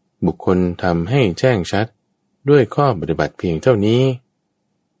บุคคลทำให้แจ้งชัดด้วยข้อปฏิบัติเพียงเท่านี้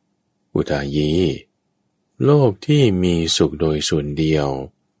อุทายีโลกที่มีสุขโดยส่วนเดียว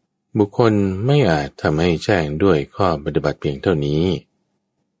บุคคลไม่อาจทำให้แจ้งด้วยข้อปฏิบัติเพียงเท่านี้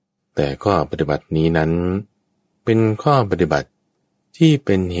แต่ข้อปฏิบัตินี้นั้นเป็นข้อปฏิบัติที่เ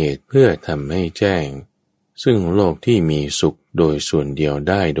ป็นเหตุเพื่อทำให้แจ้งซึ่งโลกที่มีสุขโดยส่วนเดียว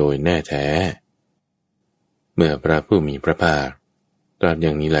ได้โดยแน่แท้เมื่อพระผู้มีพระภาคตรัสอย่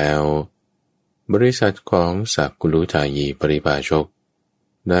างนี้แล้วบริษัทของสักกุลุทายีปริภาชก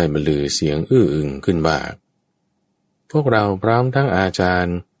ได้บรรลือเสียงอื้ออึงขึ้นว่าพวกเราพร้อมทั้งอาจาร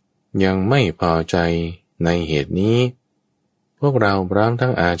ย์ยังไม่พอใจในเหตุนี้พวกเราพร้อมทั้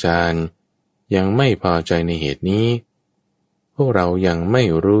งอาจารย์ยังไม่พอใจในเหตุนี้พวกเรายังไม่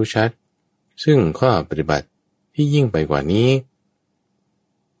รู้ชัดซึ่งข้อปฏิบัติที่ยิ่งไปกว่านี้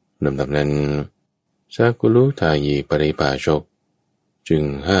ลำดับนั้นสักกุลุทายีปริภาชกจึง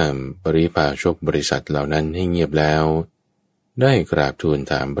ห้ามปริภาชกบริษัทเหล่านั้นให้เงียบแล้วได้กราบทูล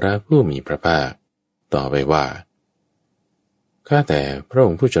ถามพระผู้มีพระภาคต่อไปว่าข้าแต่พระอ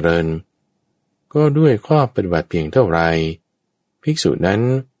งค์ผู้เจริญก็ด้วยข้อปฏิบัติเพียงเท่าไรภิกษุนั้น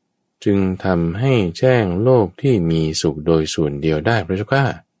จึงทำให้แจ้งโลกที่มีสุขโดยส่วนเดียวได้พระเจ้าข้า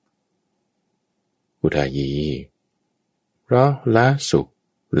อุทายีเพราะละสุข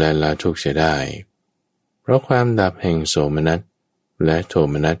และละทุกข์เสียได้เพราะความดับแห่งโสมนัสและโท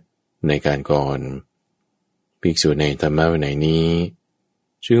มนัสในการก่อนภิกษุในธรรมวินัยนี้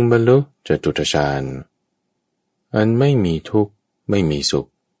จึงบรรลุจตุตฌานอันไม่มีทุกข์ไม่มีสุข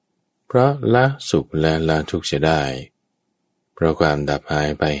เพราะละสุขและละทุกข์เสียได้เพราะความดับหาย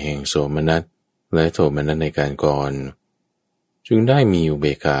ไปแห่งโสมนัสและโทมนัสในการก่อนจึงได้มีอุเบ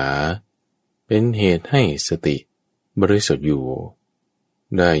กขาเป็นเหตุให้สติบริสุทธิ์อยู่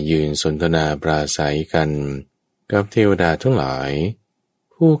ได้ยืนสนทนาปราศัยกันกับเทวดาทั้งหลาย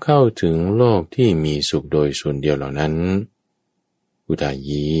ผู้เข้าถึงโลกที่มีสุขโดยส่วนเดียวเหล่านั้นอุทา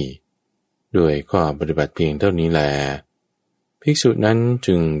ยีด้วยข้อปฏิบัติเพียงเท่านี้แลภิกษุนั้น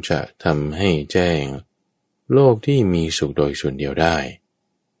จึงจะทำให้แจ้งโลกที่มีสุขโดยส่วนเดียวได้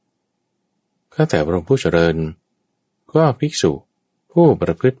ข้าแต่พระองค์ผู้เจริญก็ภิกษุผู้ป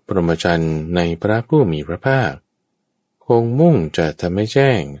ระพฤติพรหมจรรย์ในพระผู้มีพระภาคคงมุ่งจะทำให้แ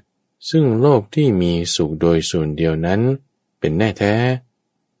จ้งซึ่งโลกที่มีสุขโดยส่วนเดียวนั้นเป็นแน่แท้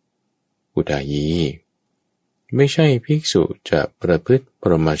อุทายีไม่ใช่ภิกษุจะประพฤติพ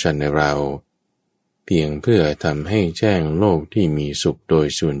รหมจรรย์ในเราเพียงเพื่อทำให้แจ้งโลกที่มีสุขโดย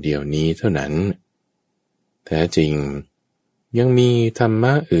ส่วนเดียวนี้เท่านั้นแท้จริงยังมีธรรม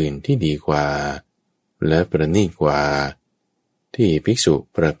ะอื่นที่ดีกว่าและประณีตกว่าที่ภิกษุ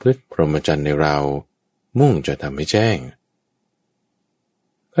ประพฤติพรหมจรรย์ในเรามุ่งจะทำให้แจ้ง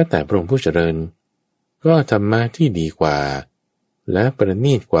ก็แต่พระองค์ผู้เจริญก็ธรรมะที่ดีกว่าและประ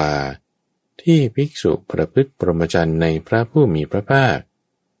ณีตกว่าที่ภิกษุประพฤติพรหมจรรย์ในพระผู้มีพระภาค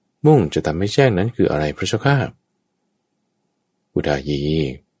มุ่งจะทำให้แจ้งนั้นคืออะไรพระเจ้าข้าอุทายี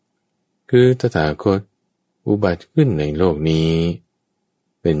คือตถาคตอุบัติขึ้นในโลกนี้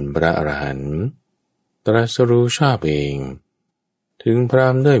เป็นพระอรหันต์ตรัสรู้ชอบเองถึงพร้อ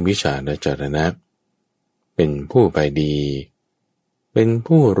มด้วยวิชาและจรณะเป็นผู้ไปดีเป็น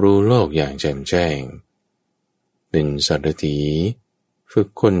ผู้รู้โลกอย่างแจ่มแจ้งเป็นสัตถีฝึก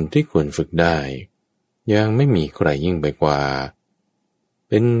คนที่ควรฝึกได้ ยังไม่มีใครยิ่งไปกว่า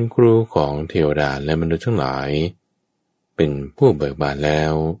เป็นครูของเทวดาและมนุษย์ทั้งหลายเป็นผู้เบิกบานแล้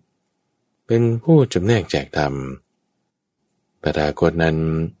วเป็นผู้จำแนกแจกธรรมตถาคตนั้น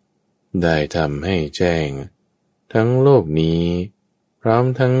ได้ทำให้แจ้งทั้งโลกนี้พร้อม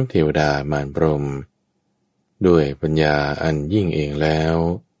ทั้งเทวดามารพรหมด้วยปัญญาอันยิ่งเองแล้ว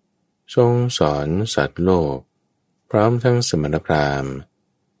ทรงสอนสัตว์โลกพร้อมทั้งสมณพราหมณ์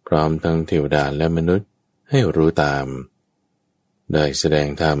พร้อมทั้งเทวดาและมนุษย์ให้รู้ตามได้แสดง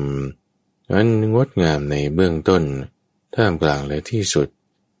ธรรมอันงดงามในเบื้องต้นท่ามกลางและที่สุด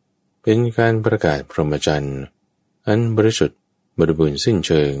เป็นการประกาศพรหมจรรย์อันบริสุทธิ์บริบูรณ์สิ้นเ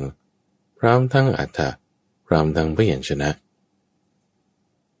ชิงพร้อมทั้งอรรถะพร้อมทั้งพยัญชนะ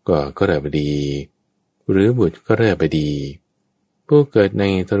ก็กฤบดีหรือบุตรกฤบดีผู้เกิดใน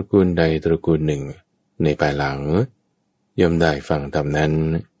ตระกูลใดตระกูลหนึ่งในภายหลังย่อมได้ฟังธรรมนั้น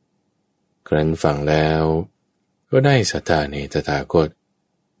ครั้นฟังแล้วก็ได้ศรัทธาในตถาคต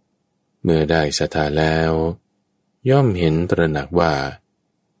เมื่อได้ศรัทธาแล้วย่อมเห็นตระหนักว่า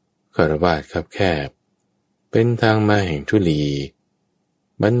คฤหัสถ์คับแคบเป็นทางมาแห่งทุลี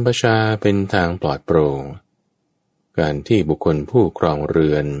บรรพชาเป็นทางปลอดโปร่งการที่บุคคลผู้ครองเรื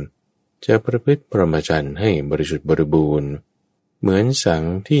อนจะประพฤติพรหมจรรย์ให้บริสุทธิ์บริบูรณ์เหมือนสัง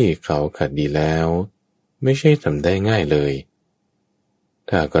ที่เขาขัดดีแล้วไม่ใช่ทำได้ง่ายเลย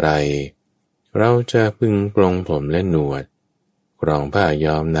ถ้าใครเราจะพึงปลงผมและหนวดครองผ้า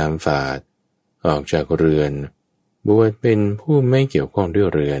ย้อมน้ำฝาดออกจากเรือนบวชเป็นผู้ไม่เกี่ยวข้องด้วย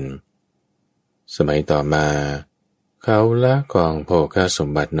เรือนสมัยต่อมาเขาละกองโภคสม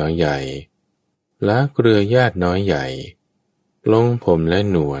บัติน้อยใหญ่ละเครือญาติน้อยใหญ่ปลงผมและ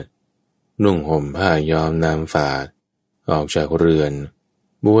หนวดนุ่งห่มผ้าย้อมน้ำฝาดออกจากเรือน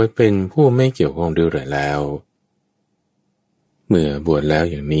บวชเป็นผู้ไม่เกี่ยวข้องด้วยเรือนแล้วเมื่อบวชแล้ว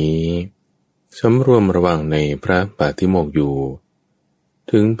อย่างนี้สำรวมระวังในพระปาฏิโมกข์อยู่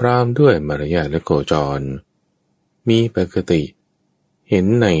ถึงพร้อมด้วยมารยาทและโคจรมีปกติเห็น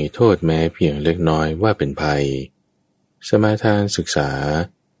ในโทษแม้เพียงเล็กน้อยว่าเป็นภัยสมาทานศึกษา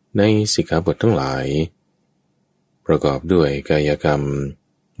ในสิกขาบททั้งหลายประกอบด้วยกายกรรม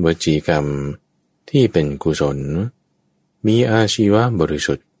วจีกรรมที่เป็นกุศลมีอาชีวะบริ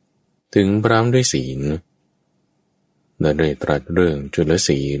สุทธิ์ถึงพร้อมด้วยศีลได้ตรัสเรื่องจุล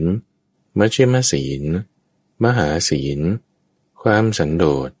ศีลมัชฌิมศีลมหาศีลความสันโด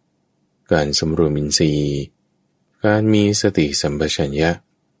ษการสำรวมอินทรีย์การมีสติสัมปชัญญะ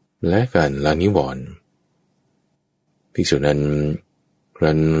และการละนิวรณ์ภิกษุนั้นค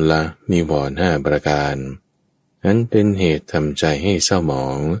รั้นละนิวรณ์5ประการนั้นเป็นเหตุทำใจให้เศร้าหมอ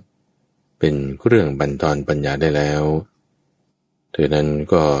งเป็นเครื่องบั่นทอนปัญญาได้แล้วเธอนั้น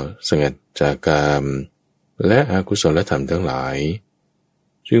ก็สงัดจากกามและอกุศลธรรมทั้งหลาย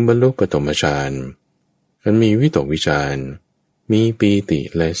จึงบรรลุปฐมฌานอันมีวิตกวิจารมีปีติ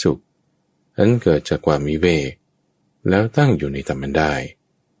และสุขอันเกิดจากความวิเวกแล้วตั้งอยู่ในธรรมได้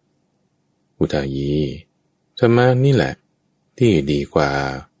อุทายีธรรมะนี่แหละที่ดีกว่า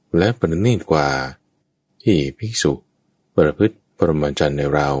และประณีตกว่าที่ภิกษุประพฤติพรหมจรรย์ใน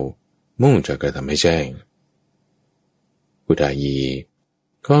เรามุ่งจะกระทำให้แจ้งอุทายี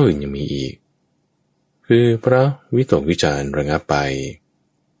ข้ออื่นยังมีอีกคือเพราะวิตกวิจารระงับไป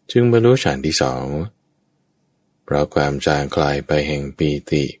จึงบรรลุฌานที่สองเพราะความจางคลายไปแห่งปี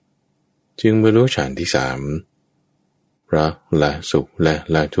ติจึงบรรลุฌานที่สามเพราะละสุขและ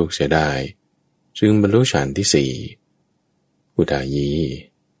ละทุกข์เสียได้จึงบรรลุฌานที่สี่อุทายี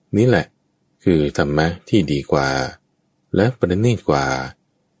นี่แหละคือธรรมะที่ดีกว่าและประณีตกว่า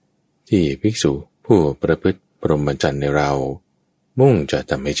ที่ภิกษุผู้ประพฤติพรหมจรรย์ในเรามุ่งจะ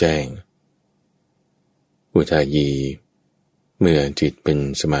ทำให้แจ้งอุทายีเมื่อจิตเป็น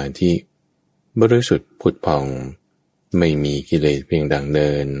สมาธิบริสุทธิ์ผุดผ่องไม่มีกิเลสเพียงดังเ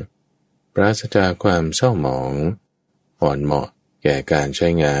นินปราศจากความเศร้าหมองอ่อนเหมาะแก่การใช้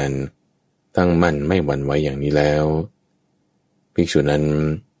งานตั้งมั่นไม่หวั่นไหวอย่างนี้แล้วภิกษุนั้น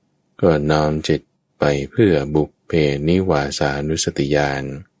ก็น้อมจิตไปเพื่อบุพเพนิวาสานุสติญาณ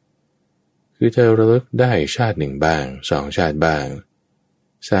คือเธอระลึกได้ชาติหนึ่งบ้าง2ชาติบ้าง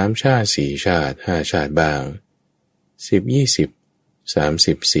3ชาติ4ชาติ5ชาติบ้าง10 20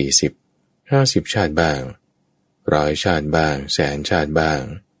 30 40 50ชาติบ้าง100ชาติบ้างแสนชาติบ้าง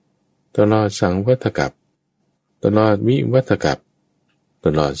ตลอดสังวัฏกัปตลอดวิวัฏกัปต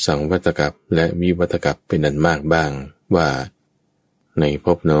ลอดสังวัฏกัปและวิวัฏกัปเป็นอันมากบ้างว่าในภ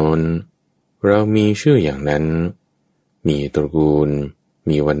พโน้นเรามีชื่ออย่างนั้นมีตระกูล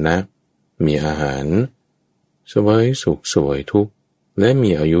มีวรรณะมีอาหารเสวยสุขเสวยทุกข์และมี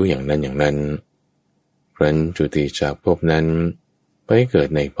อายุอย่างนั้นอย่างนั้นครั้นจุติจากภพนั้นไปเกิด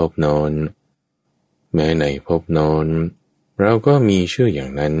ในภพโน้น แม้ในภพโน้นเราก็มีชื่ออย่า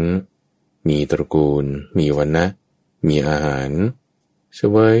งนั้นมีตระกูลมีวรรณะมีอาหารเส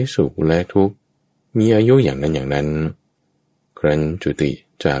วยสุขและทุกข์มีอายุอย่างนั้นอย่างนั้นครั้นจุติ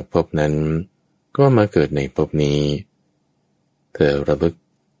จากภพนั้นก็มาเกิดในภพนี้เธอระลึก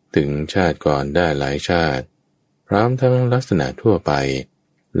ถึงชาติก่อนได้หลายชาติพร้อมทั้งลักษณะทั่วไป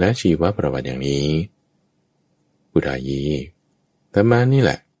และชีวประวัติอย่างนี้อุทายีธรรมานี่แ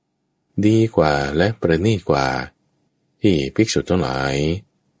หละดีกว่าและประณีตกว่าที่ภิกษุทั้งหลาย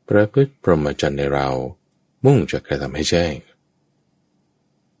ประพฤติพรหมจรรย์ในเรามุ่งจะกระทำให้แจ้ง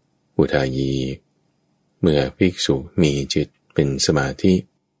อุทายีเมื่อภิกษุมีจิตเป็นสมาธิ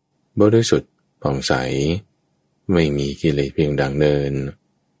บริสุทธิ์ผ่องใสไม่มีกิเลสเพียงดังเนิน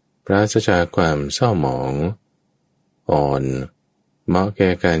ปราศจากความเศร้าหมองอ่อนเหมาะแก่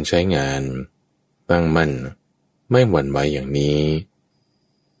การใช้งานตั้งมั่นไม่หวั่นไหวอย่างนี้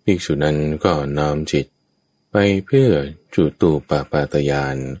ภิกษุนั้นก็น้อมจิตไปเพื่อจุตูปปาตญา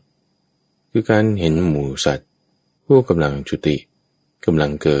ณคือการเห็นหมู่สัตว์ผู้กำลังจุติกำลั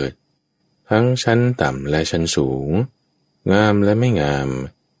งเกิดทั้งชั้นต่ำและชั้นสูงงามและไม่งาม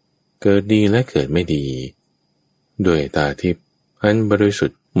เกิดดีและเกิดไม่ดีด้วยตาทิพย์อันบริสุ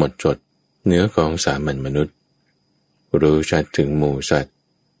ทธิ์หมดจดเหนือของสามัญมนุษย์รู้ชัดถึงหมู่สัตว์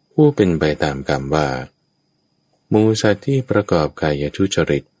ผู้เป็นไปตามกรรมว่าหมู่สัตว์ที่ประกอบกายทุจ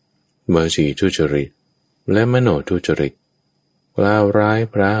ริตวจีทุจริตและมโนทุจริตกล่าวร้าย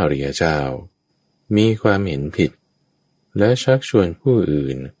พระอริยเจ้ามีความเห็นผิดและชักชวนผู้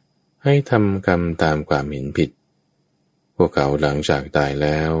อื่นให้ทำกรรมตามความเห็นผิดพวกเขาหลังจากตายแ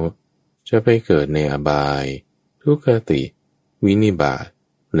ล้วจะไปเกิดในอบายทุกขติวินิบาต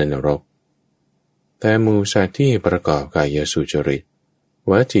และนรกแต่หมู่สัตว์ที่ประกอบกายสุจริต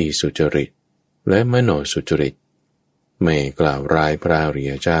วจีสุจริตและมโนสุจริตไม่กล่าวร้ายพระอริ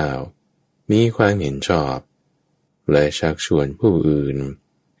ยเจ้ามีความเห็นชอบและชักชวนผู้อื่น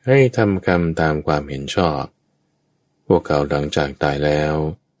ให้ทำกรรมตามความเห็นชอบพวกเขาหลังจากตายแล้ว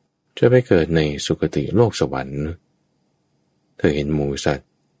จะไปเกิดในสุคติโลกสวรรค์เธอเห็นหมู่สัตว์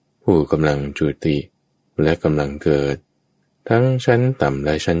ผู้กำลังจุติและกำลังเกิดทั้งชั้นต่ำแล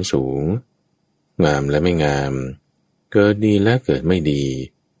ะชั้นสูงงามและไม่งามเกิดดีและเกิดไม่ดี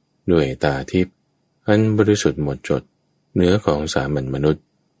ด้วยตาทิพย์อันบริสุทธิ์หมดจดเหนือของสามัญมนุษย์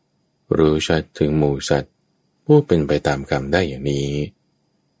รู้ชัดถึงหมู่สัตว์ผู้เป็นไปตามกรรมได้อย่างนี้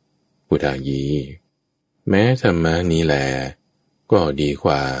อุทายีแม้ธรรมะนี้แลก็ดีก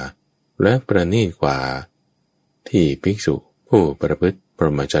ว่าและประณีตกว่าที่ภิกษุผู้ประพฤติพร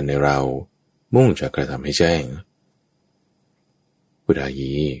หมจรรย์ในเรามุ่งจะกระทำให้แจ้งอุทา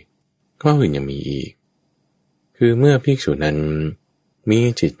ยีข้ออื่นยังมีอีกคือเมื่อภิกษุนั้นมี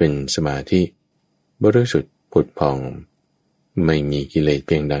จิตเป็นสมาธิบริสุทธิ์ผุดผ่องไม่มีกิเลสเ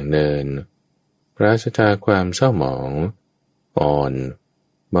พียงดังเนินปราศจากความเศร้าหมองอ่อน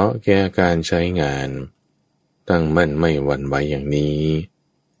เหมาะแก่การใช้งานตั้งมั่นไม่หวั่นไหวอย่างนี้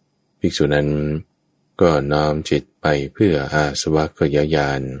ภิกษุนั้นก็น้อมจิตไปเพื่ออาสวัคยญ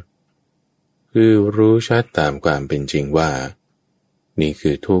าณคือรู้ชัดตามความเป็นจริงว่านี่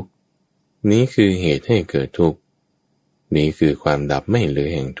คือทุกข์นี้คือเหตุให้เกิดทุกข์นี้คือความดับไม่เหลือ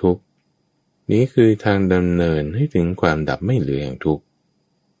แห่งทุกข์นี้คือทางดำเนินให้ถึงความดับไม่เหลือแห่งทุกข์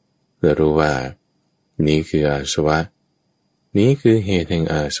เพื่อรู้ว่านี้คืออาสวะนี้คือเหตุแห่ง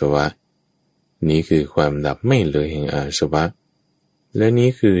อาสวะนี้คือความดับไม่เหลือแห่งอาสวะและนี้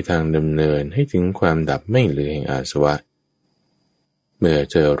คือทางดำเนินให้ถึงความดับไม่เหลือแห่งอาสวะเมื่อ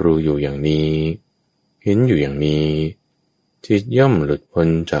เธอรู้อยู่อย่างนี้เห็นอยู่อย่างนี้จิตย่อมหลุดพ้น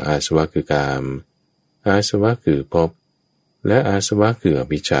จากอาสวะคือกามอาสวะคือภพและอาสวะคืออ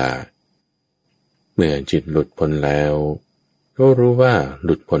วิชชาเมื่อจิตหลุดพ้นแล้วก็รู้ว่าห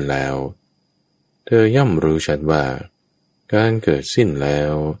ลุดพ้นแล้วเธอย่อมรู้ชัดว่าการเกิดสิ้นแล้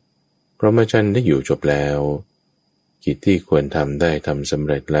วพรหมจรรย์ได้อยู่จบแล้วกิจที่ควรทำได้ทำสำ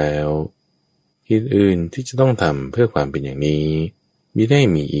เร็จแล้วกิจอื่นที่จะต้องทำเพื่อความเป็นอย่างนี้มิได้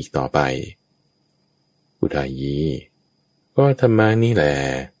มีอีกต่อไปอุทายีก็ธรรมานี้แหละ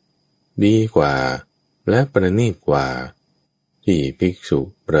ดีกว่าและประณีตกว่าที่ภิกษุ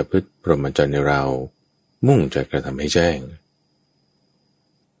ประพฤติพรหมจรรย์ในเรามุ่งจะกระทำให้แจ้ง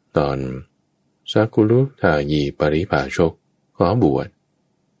ตอนสากุลุทายีปริภาชกขอบวช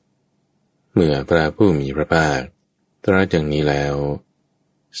เมื่อพระผู้มีพระภาคตรัสอย่างนี้แล้ว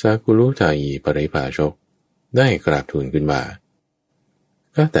สากุลุทายีปริภาชกได้กราบทูลขึ้นว่า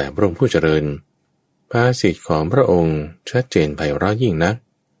ข้าแต่พระองค์ผู้เจริญภาษิตของพระองค์ชัดเจนไพเราะยิ่งนัก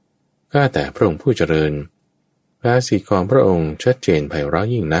ข้าแต่พระองค์ผู้เจริญภาษิตของพระองค์ชัดเจนไพเราะ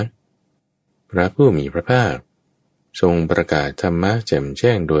ยิ่งนักพระผู้มีพระภาคทรงประกาศธรรมะแจ่มแ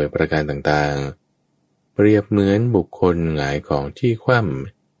จ้งโดยประการต่าง เปรียบเหมือนบุคคลหงายของที่คว่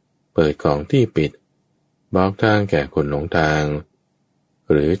ำเปิดของที่ปิดบอกทางแก่คนหลงทาง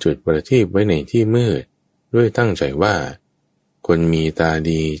หรือจุดประทีปไว้ในที่มืดด้วยตั้งใจว่าคนมีตา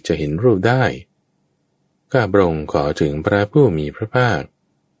ดีจะเห็นรูปได้ข้าพระองค์ขอถึงพระผู้มีพระภาค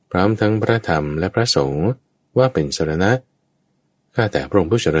พร้อมทั้งพระธรรมและพระสงฆ์ว่าเป็นสรณะข้าแต่พระอง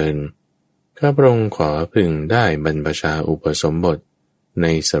ค์ผู้เจริญข้าพระองค์ขอพึงได้บรรพชาอุปสมบทใน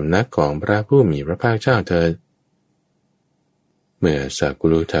สำนักของพระผู้มีพระภาคเจ้าเถิดเมื่อสักกุ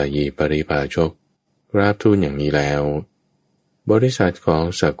ลุทายีปริภาชกกราบทูลอย่างนี้แล้วบริษัทของ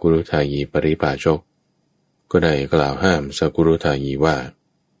สักกุลุทายีปริภาชกก็ได้กล่าวห้ามสักกุลุทายีว่า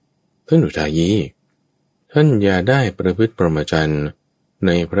ท่านอุทายีท่านอย่าได้ประพฤติพรหมจรรย์ใ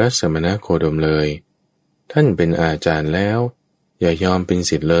นพระสมณโคดมเลยท่านเป็นอาจารย์แล้วอย่ายอมเป็น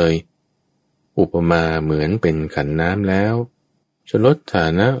ศิษย์เลยอุปมาเหมือนเป็นขันน้ำแล้วจะลดฐา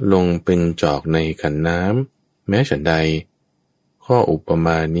นะลงเป็นจอกในขันน้ำแม้ฉันใดข้ออุปม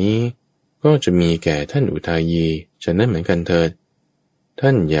านี้ก็จะมีแก่ท่านอุทายีฉะนั้นเหมือนกันเถิดท่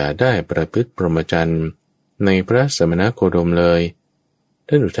านอย่าได้ประพฤติพรหมจรรย์ในพระสมณโคดมเลย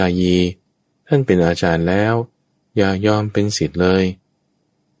ท่านอุทายีท่านเป็นอาจารย์แล้วอย่ายอมเป็นศิษย์เลย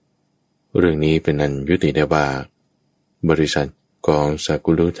เรื่องนี้เป็นอันยุติได้ว่าบริษัทของสัก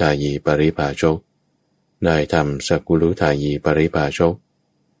กุลุทายีปริภาชกได้ทำสักกุลุทายีปริภาชก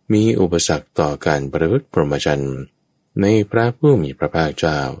มีอุปสรรคต่อการประพฤติพรหมจรรย์ในพระผู้มีพระภาคเ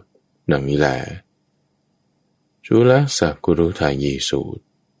จ้าดังนี้แลจุลสักกุลุทายีสูตร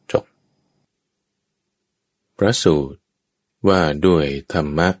จบพระสูตรว่าด้วยธร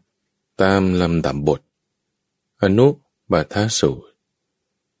รมะตามลำดับบทอนุบัตถสูตร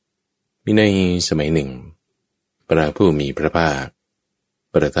มีในสมัยหนึ่งพระผู้มีพระภาค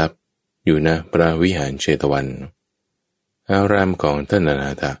ประทับอยู่ณพระวิหารเชตวันอารามของท่านอน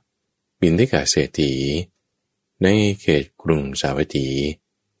าถบิณฑิกเศรษฐีในเขตกรุงสาวัตถี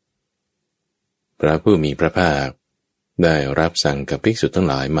พระผู้มีพระภาคได้รับสั่งกับภิกษุทั้ง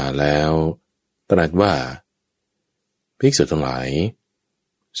หลายมาแล้วตรัสว่าภิกษุทั้งหลาย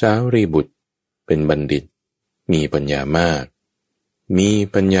สารีบุตรเป็นบัณฑิตมีปัญญามากมี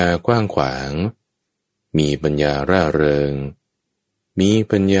ปัญญากว้างขวางมีปัญญาร่าเริงมี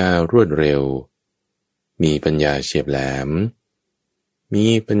ปัญญารวดเร็วมีปัญญาเฉียบแหลมมี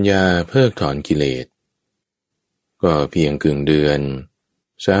ปัญญาเพิกถอนกิเลสก็เพียงกึ่งเดือน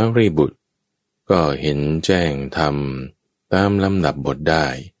สารีบุตรก็เห็นแจ้งธรรมตามลำดับบทได้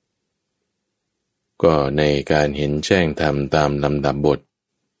ก็ในการเห็นแจ้งธรรมตามลำดับบท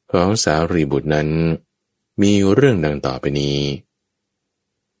ของสารีบุตรนั้นมีเรื่องดังต่อไปนี้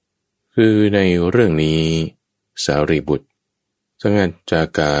คือในเรื่องนี้สารีบุตรสงัดจาก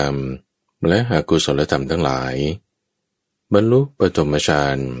กามและอกุศลธรรมทั้งหลายบรรลุปฐมฌา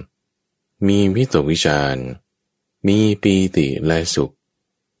นมีวิตกวิจารมีปีติและสุข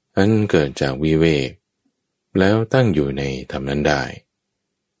อันเกิดจากวิเวกแล้วตั้งอยู่ในธรรมนั้นได้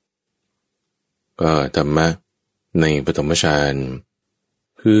ก็ธรรมะในปฐมฌาน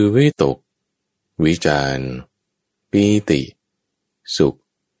คือวิตกวิจารปีติสุข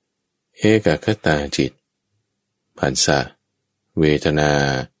เอกคตาจิตผัสสะเวทนา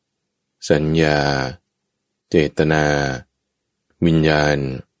สัญญาเจตนาวิญญาณ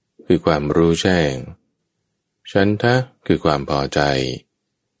คือความรู้แจ้งฉันทะคือความพอใจ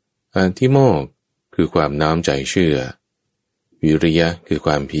อธิโมกข์คือความน้อมใจเชื่อวิริยะคือค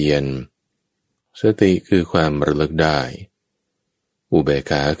วามเพียรสติคือความระลึกได้อุเบก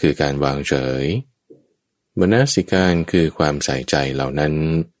ขาคือการวางเฉยมนสิการคือความใส่ใจเหล่านั้น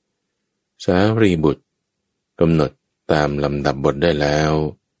สารีบุตรกำหนดตามลำดับบทได้แล้ว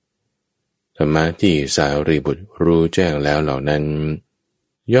ธรรมะที่สารีบุตรรู้แจ้งแล้วเหล่านั้น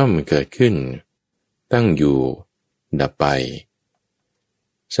ย่อมเกิดขึ้นตั้งอยู่ดับไป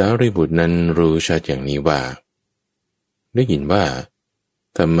สารีบุตรนั้นรู้ชัดอย่างนี้ว่าได้ยินว่า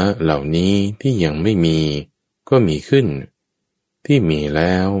ธรรมะเหล่านี้ที่ยังไม่มีก็มีขึ้นที่มีแ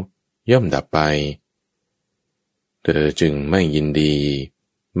ล้วย่อมดับไปเธอจึงไม่ยินดี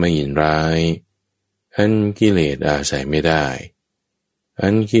ไม่ยินร้ายอันกิเลสอาศัยไม่ได้อั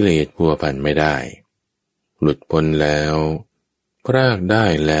นกิเลสพัวพันไม่ได้หลุดพ้นแล้วพรากได้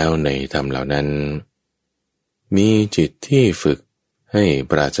แล้วในธรรมเหล่านั้นมีจิตที่ฝึกให้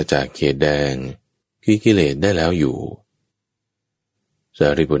ปราศจากเขตแดนคือกิเลสได้แล้วอยู่สา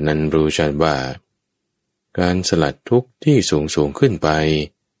รีบุตรนั้นรู้ชัดว่าการสลัดทุกข์ที่สูงขึ้นไป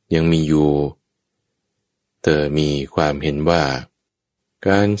ยังมีอยู่เธอมีความเห็นว่าก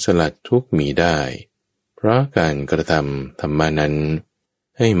ารสลัดทุกข์มีได้เพราะการกระทำธรรมานั้น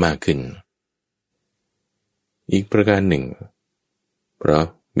ให้มากขึ้นอีกประการหนึ่งเพราะ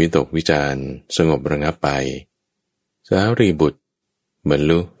วิตกวิจารสงบระงับไปสารีบุตรบรร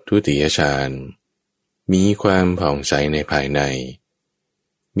ลุทุติยฌานมีความผ่องใสในภายใน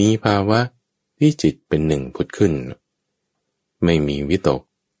มีภาวะที่จิตเป็นหนึ่งผุดขึ้นไม่มีวิตก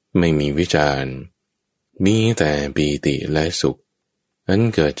ไม่มีวิจารมีแต่ปีติและสุขอัน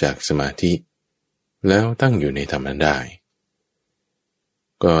เกิดจากสมาธิแล้วตั้งอยู่ในธรรมได้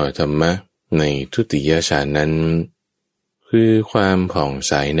ก็ธรรมะในทุติยฌานนั้นคือความผ่องใ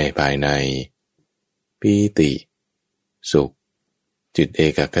สในภายในปีติสุขจิตเอ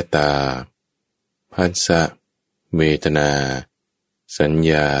กคตาผัสสะเวทนาสัญ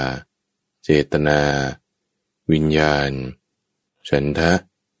ญาเจตนาวิญญาณฉันทะ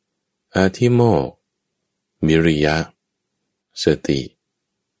อาทิโมกข์วิริยะสติ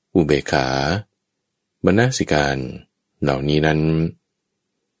อุเบกขามนสิการเหล่านี้นั้น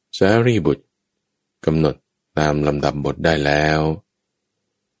สารีบุตรกำหนดตามลำดับบทได้แล้ว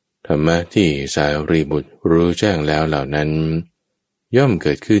ธรรมะที่สารีบุตรรู้แจ้งแล้วเหล่านั้นย่อมเ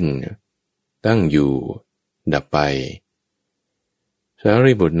กิดขึ้นตั้งอยู่ดับไปสา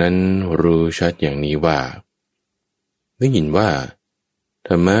รีบุตรนั้นรู้ชัดอย่างนี้ว่าได้ยินว่าธ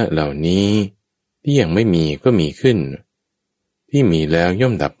รรมะเหล่านี้ที่ยังไม่มีก็มีขึ้นที่มีแล้วย่อ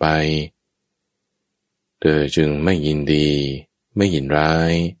มดับไปเธอจึงไม่ยินดีไม่ยินร้า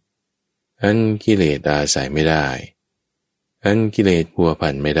ยอันกิเลสอาศัยไม่ได้อันกิเลสพัวพั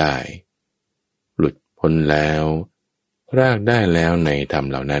นไม่ได้หลุดพ้นแล้วรากได้แล้วในธรรม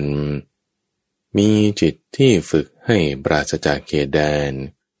เหล่านั้นมีจิตที่ฝึกให้ปราศจากเขตแดน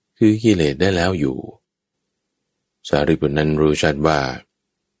คือกิเลสได้แล้วอยู่สารีบุตรนั้นรู้ชัดว่า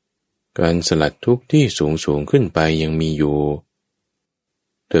การสลัดทุกข์ที่สูงขึ้นไปยังมีอยู่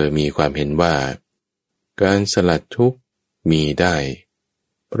เธอมีความเห็นว่าการสลัดทุกข์มีได้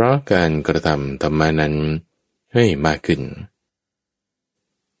เพราะการกระทำธรรมานั้นให้มากขึ้น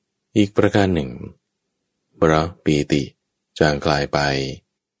อีกประการหนึ่งเพราะปีติจางคลายไป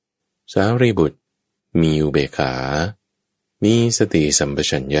สารีบุตรมีอุเบกขามีสติสัมป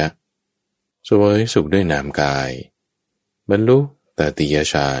ชัญญะเสวยสุขด้วยนามกายบรรลุตติย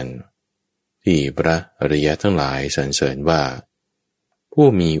ฌานที่พระอริยะทั้งหลายสรรเสริญว่าผู้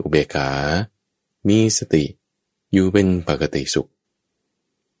มีอุเบกขามีสติอยู่เป็นปกติสุข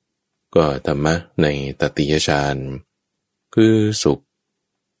ก็ธรรมะในตติยฌานคือสุข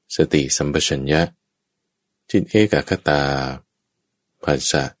สติสัมปชัญญะจิตเอกคตาผัส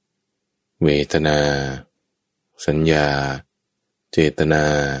สะเวทนาสัญญาเจตนา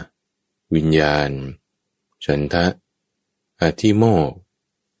วิญญาณฉันทะอธิโมกข์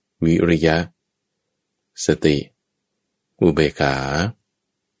วิริยะสติอุเบกขา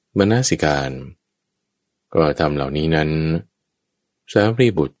มนสิการก็ทำเหล่านี้นั้นสารี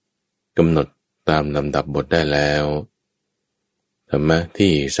บุตรกำหนดตามลำดับบทได้แล้วธรรมะ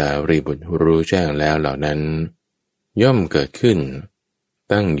ที่สารีบุตรรู้แจ้งแล้วเหล่านั้นย่อมเกิดขึ้น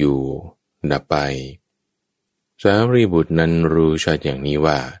ตั้งอยู่ดับไปสารีบุตรนั้นรู้ชัดอย่างนี้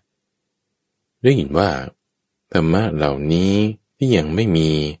ว่าได้ยินว่าธรรมะเหล่านี้ที่ยังไม่มี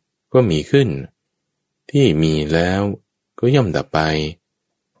ก็มีขึ้นที่มีแล้วก็ย่อมดับไป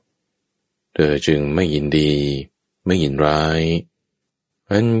เธอจึงไม่ยินดีไม่ยินร้าย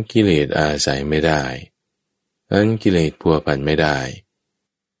อันกิเลสอาศัยไม่ได้อันกิเลสพัวพันไม่ได้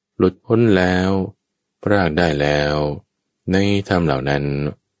หลุดพ้นแล้วพรากได้แล้วในธรรมเหล่านั้น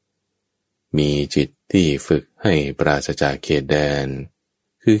มีจิตที่ฝึกให้ปราศจากเขตแดน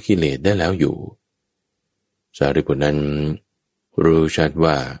คือกิเลสได้แล้วอยู่สารีบุตรนั้นรู้ชัด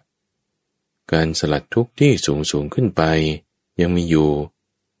ว่าการสลัดทุกข์ที่สูงขึ้นไปยังมีอยู่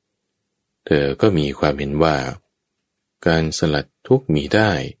เธอก็มีความเห็นว่าการสลัดทุกข์มีไ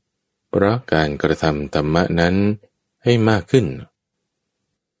ด้เพราะการกระทำธรรมะนั้นให้มากขึ้น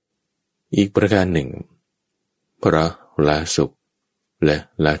อีกประการหนึ่งเพราะละสุขและ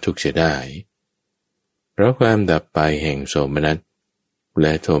ละทุกข์เสียได้เพราะความดับไปแห่งโสมนัสแล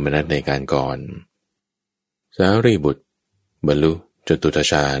ะโทมนัสในการก่อนสารีบุตรบรรลุจตุต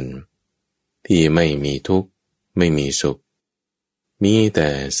ฌานที่ไม่มีทุกข์ไม่มีสุขมีแต่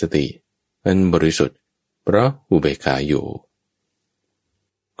สติอันบริสุทธิ์เพราะอุเบกขาอยู่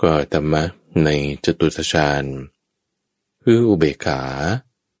ก็ธรรมะในจตุตฌานคืออุเบกขา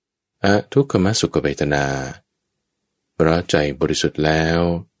อทุกขมสุขเวทนาเพราะใจบริสุทธิ์แล้ว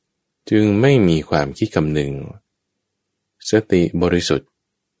จึงไม่มีความคิดคำนึงสติบริสุทธิ์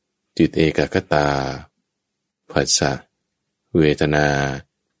จิตเอกคตาผัสสะเวทนา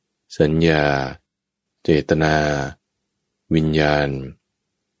สัญญาเจตนาวิญญาณ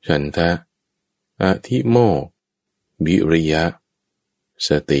ฉันทะอธิโมกข์วิริยะส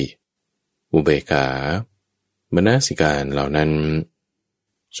ติอุเบกขามนสิการเหล่านั้น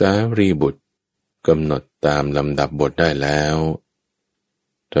สารีบุตรกำหนดตามลำดับบทได้แล้ว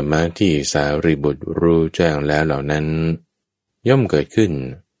ธรรมะที่สารีบุตรรู้แจ้งแล้วเหล่านั้นย่อมเกิดขึ้น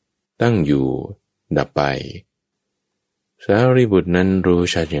ตั้งอยู่ดับไปสารีบุตรนั้นรู้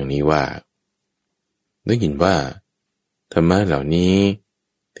ชัดอย่างนี้ว่าได้ยินว่าธรรมะเหล่านี้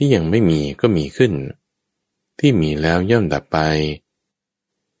ที่ยังไม่มีก็มีขึ้นที่มีแล้วย่อมดับไป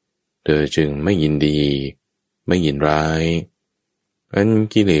เธอจึงไม่ยินดีไม่ยินร้ายอัน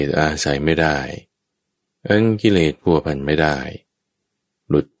กิเลสอาศัยไม่ได้อันกิเลสพัวพันไม่ได้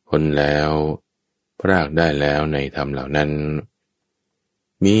หลุดพ้นแล้วพรากได้แล้วในธรรมเหล่านั้น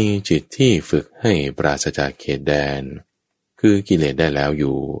มีจิตที่ฝึกให้ปราศจากเขตแดนคือกิเลสได้แล้วอ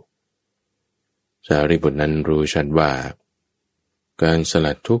ยู่สารีบุตรนั้นรู้ชัดว่าการส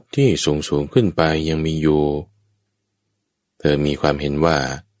ลัดทุกข์ที่สูงขึ้นไปยังมีอยู่เธอมีความเห็นว่า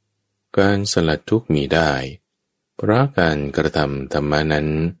การสลัดทุกข์มีได้เพราะการกระทำธรรมานั้น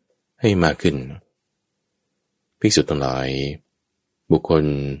ให้มากขึ้นภิกษุทั้งหลายบุคคล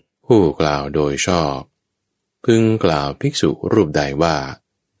ผู้กล่าวโดยชอบพึงกล่าวภิกษุรูปใดว่า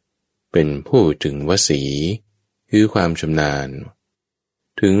เป็นผู้ถึงวสีคือความชำนาญ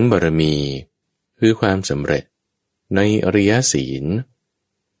ถึงบารมีคือความสำเร็จในอริยศีล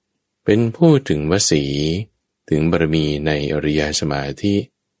เป็นผู้ถึงวสีถึงบารมีในอริยสมาธิ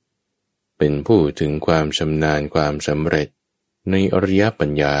เป็นผู้ถึงความชำนาญความสำเร็จในอริยปั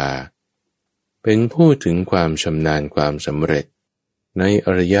ญญาเป็นผู้ถึงความชำนาญความสำเร็จในอ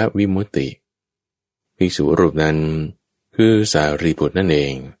ริยวิมุตติภิกษุรูปนั้นคือสารีบุตรนั่นเอ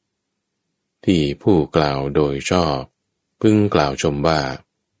งที่ผู้กล่าวโดยชอบพึงกล่าวชมว่า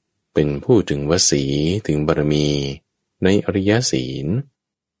เป็นผู้ถึงวสีถึงบารมีในอริยศีล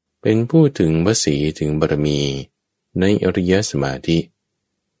เป็นผู้ถึงวสีถึงบารมีในอริยสมาธิ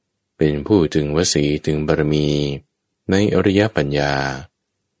เป็นผู้ถึงวสีถึงบารมีในอริยปัญญา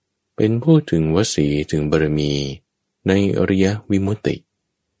เป็นผู้ถึงวสีถึงบารมีในอริยวิมุตติ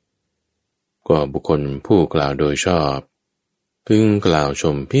ก็บุคคลผู้กล่าวโดยชอบพึงกล่าวช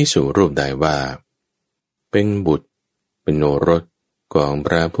มภิกษุรูปใดว่าเป็นบุตรเป็นโอรสของพ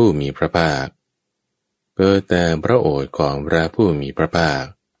ระผู้มีพระภาคเกิดแต่พระโอษฐ์ของพระผู้มีพระภาค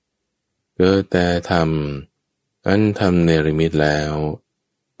เกิดแต่ธรรมอันธรรมเนรมิตแล้ว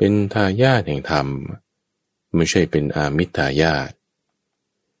เป็นทายาทแห่งธรรมไม่ใช่เป็นอามิตรทายาท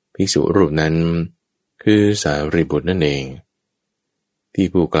ภิกษุรูปนั้นคือสารีบุตรนั่นเองที่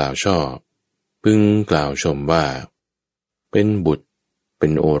ผู้กล่าวชอบพึงกล่าวชมว่าเป็นบุตรเป็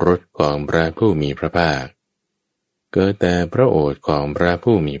นโอรสของพระผู้มีพระภาคเกิดแต่พระโอษฐ์ของพระ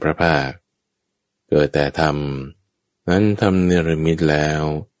ผู้มีพระภาคเกิดแต่ธรรมนั้นธรรมเนรมิตแล้ว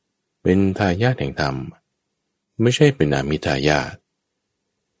เป็นทายาทแห่งธรรมไม่ใช่เป็นอามิตรทายาท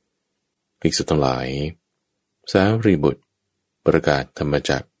ภิกษุทั้งหลายสารีบุตรประกาศธรรม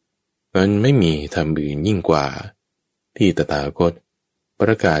จักรมันไม่มีธรรมอื่นยิ่งกว่าที่ตถาคตปร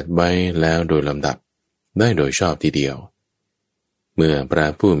ะกาศไว้แล้วโดยลำดับได้โดยชอบทีเดียวเมื่อพระ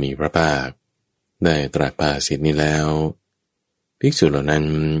ผู้มีพระภาคได้ตรัสภาษิตนี้แล้วภิกษุเหล่านั้น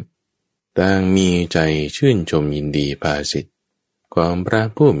ต่างมีใจชื่นชมยินดีภาษิตของพระ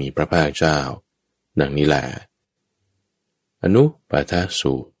ผู้มีพระภาคเจ้าดังนี้แหละอนุปาท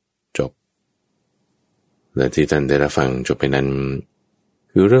สูตรจบและที่ท่านได้รับฟังจบไปนั้น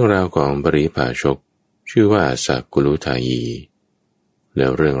คือเรื่องราวของปริพาชกชื่อว่าสักกุลุทายีแล้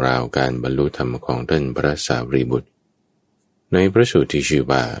วเรื่องราวการบรรลุธรรมของท่านพระสารีบุตรในพระสูตรที่ชื่อ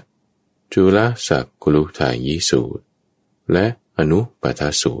ว่าจุลสักกุลุทายีสูตรและอนุปาท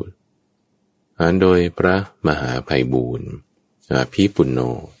สูตรอ่านโดยพระมหาไพบูลย์อาภิปุณโญ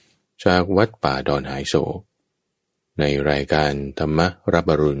จากวัดป่าดอนหายโศกในรายการธรรมรับ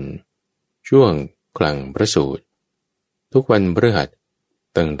อรุณช่วงคลังพระสูตรทุกวันพฤหัส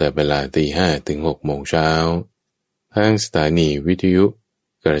ตั้งแต่เวลา 5:00 ถึง 6:00 เช้าทางสถานีวิทยุ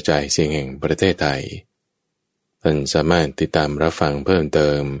กระจายเสียงแห่งประเทศไทยท่านสามารถติดตามรับฟังเพิ่มเติ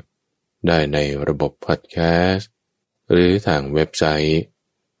มได้ในระบบพอดแคสต์หรือทางเว็บไซต์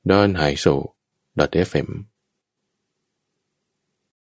donhaiso.fm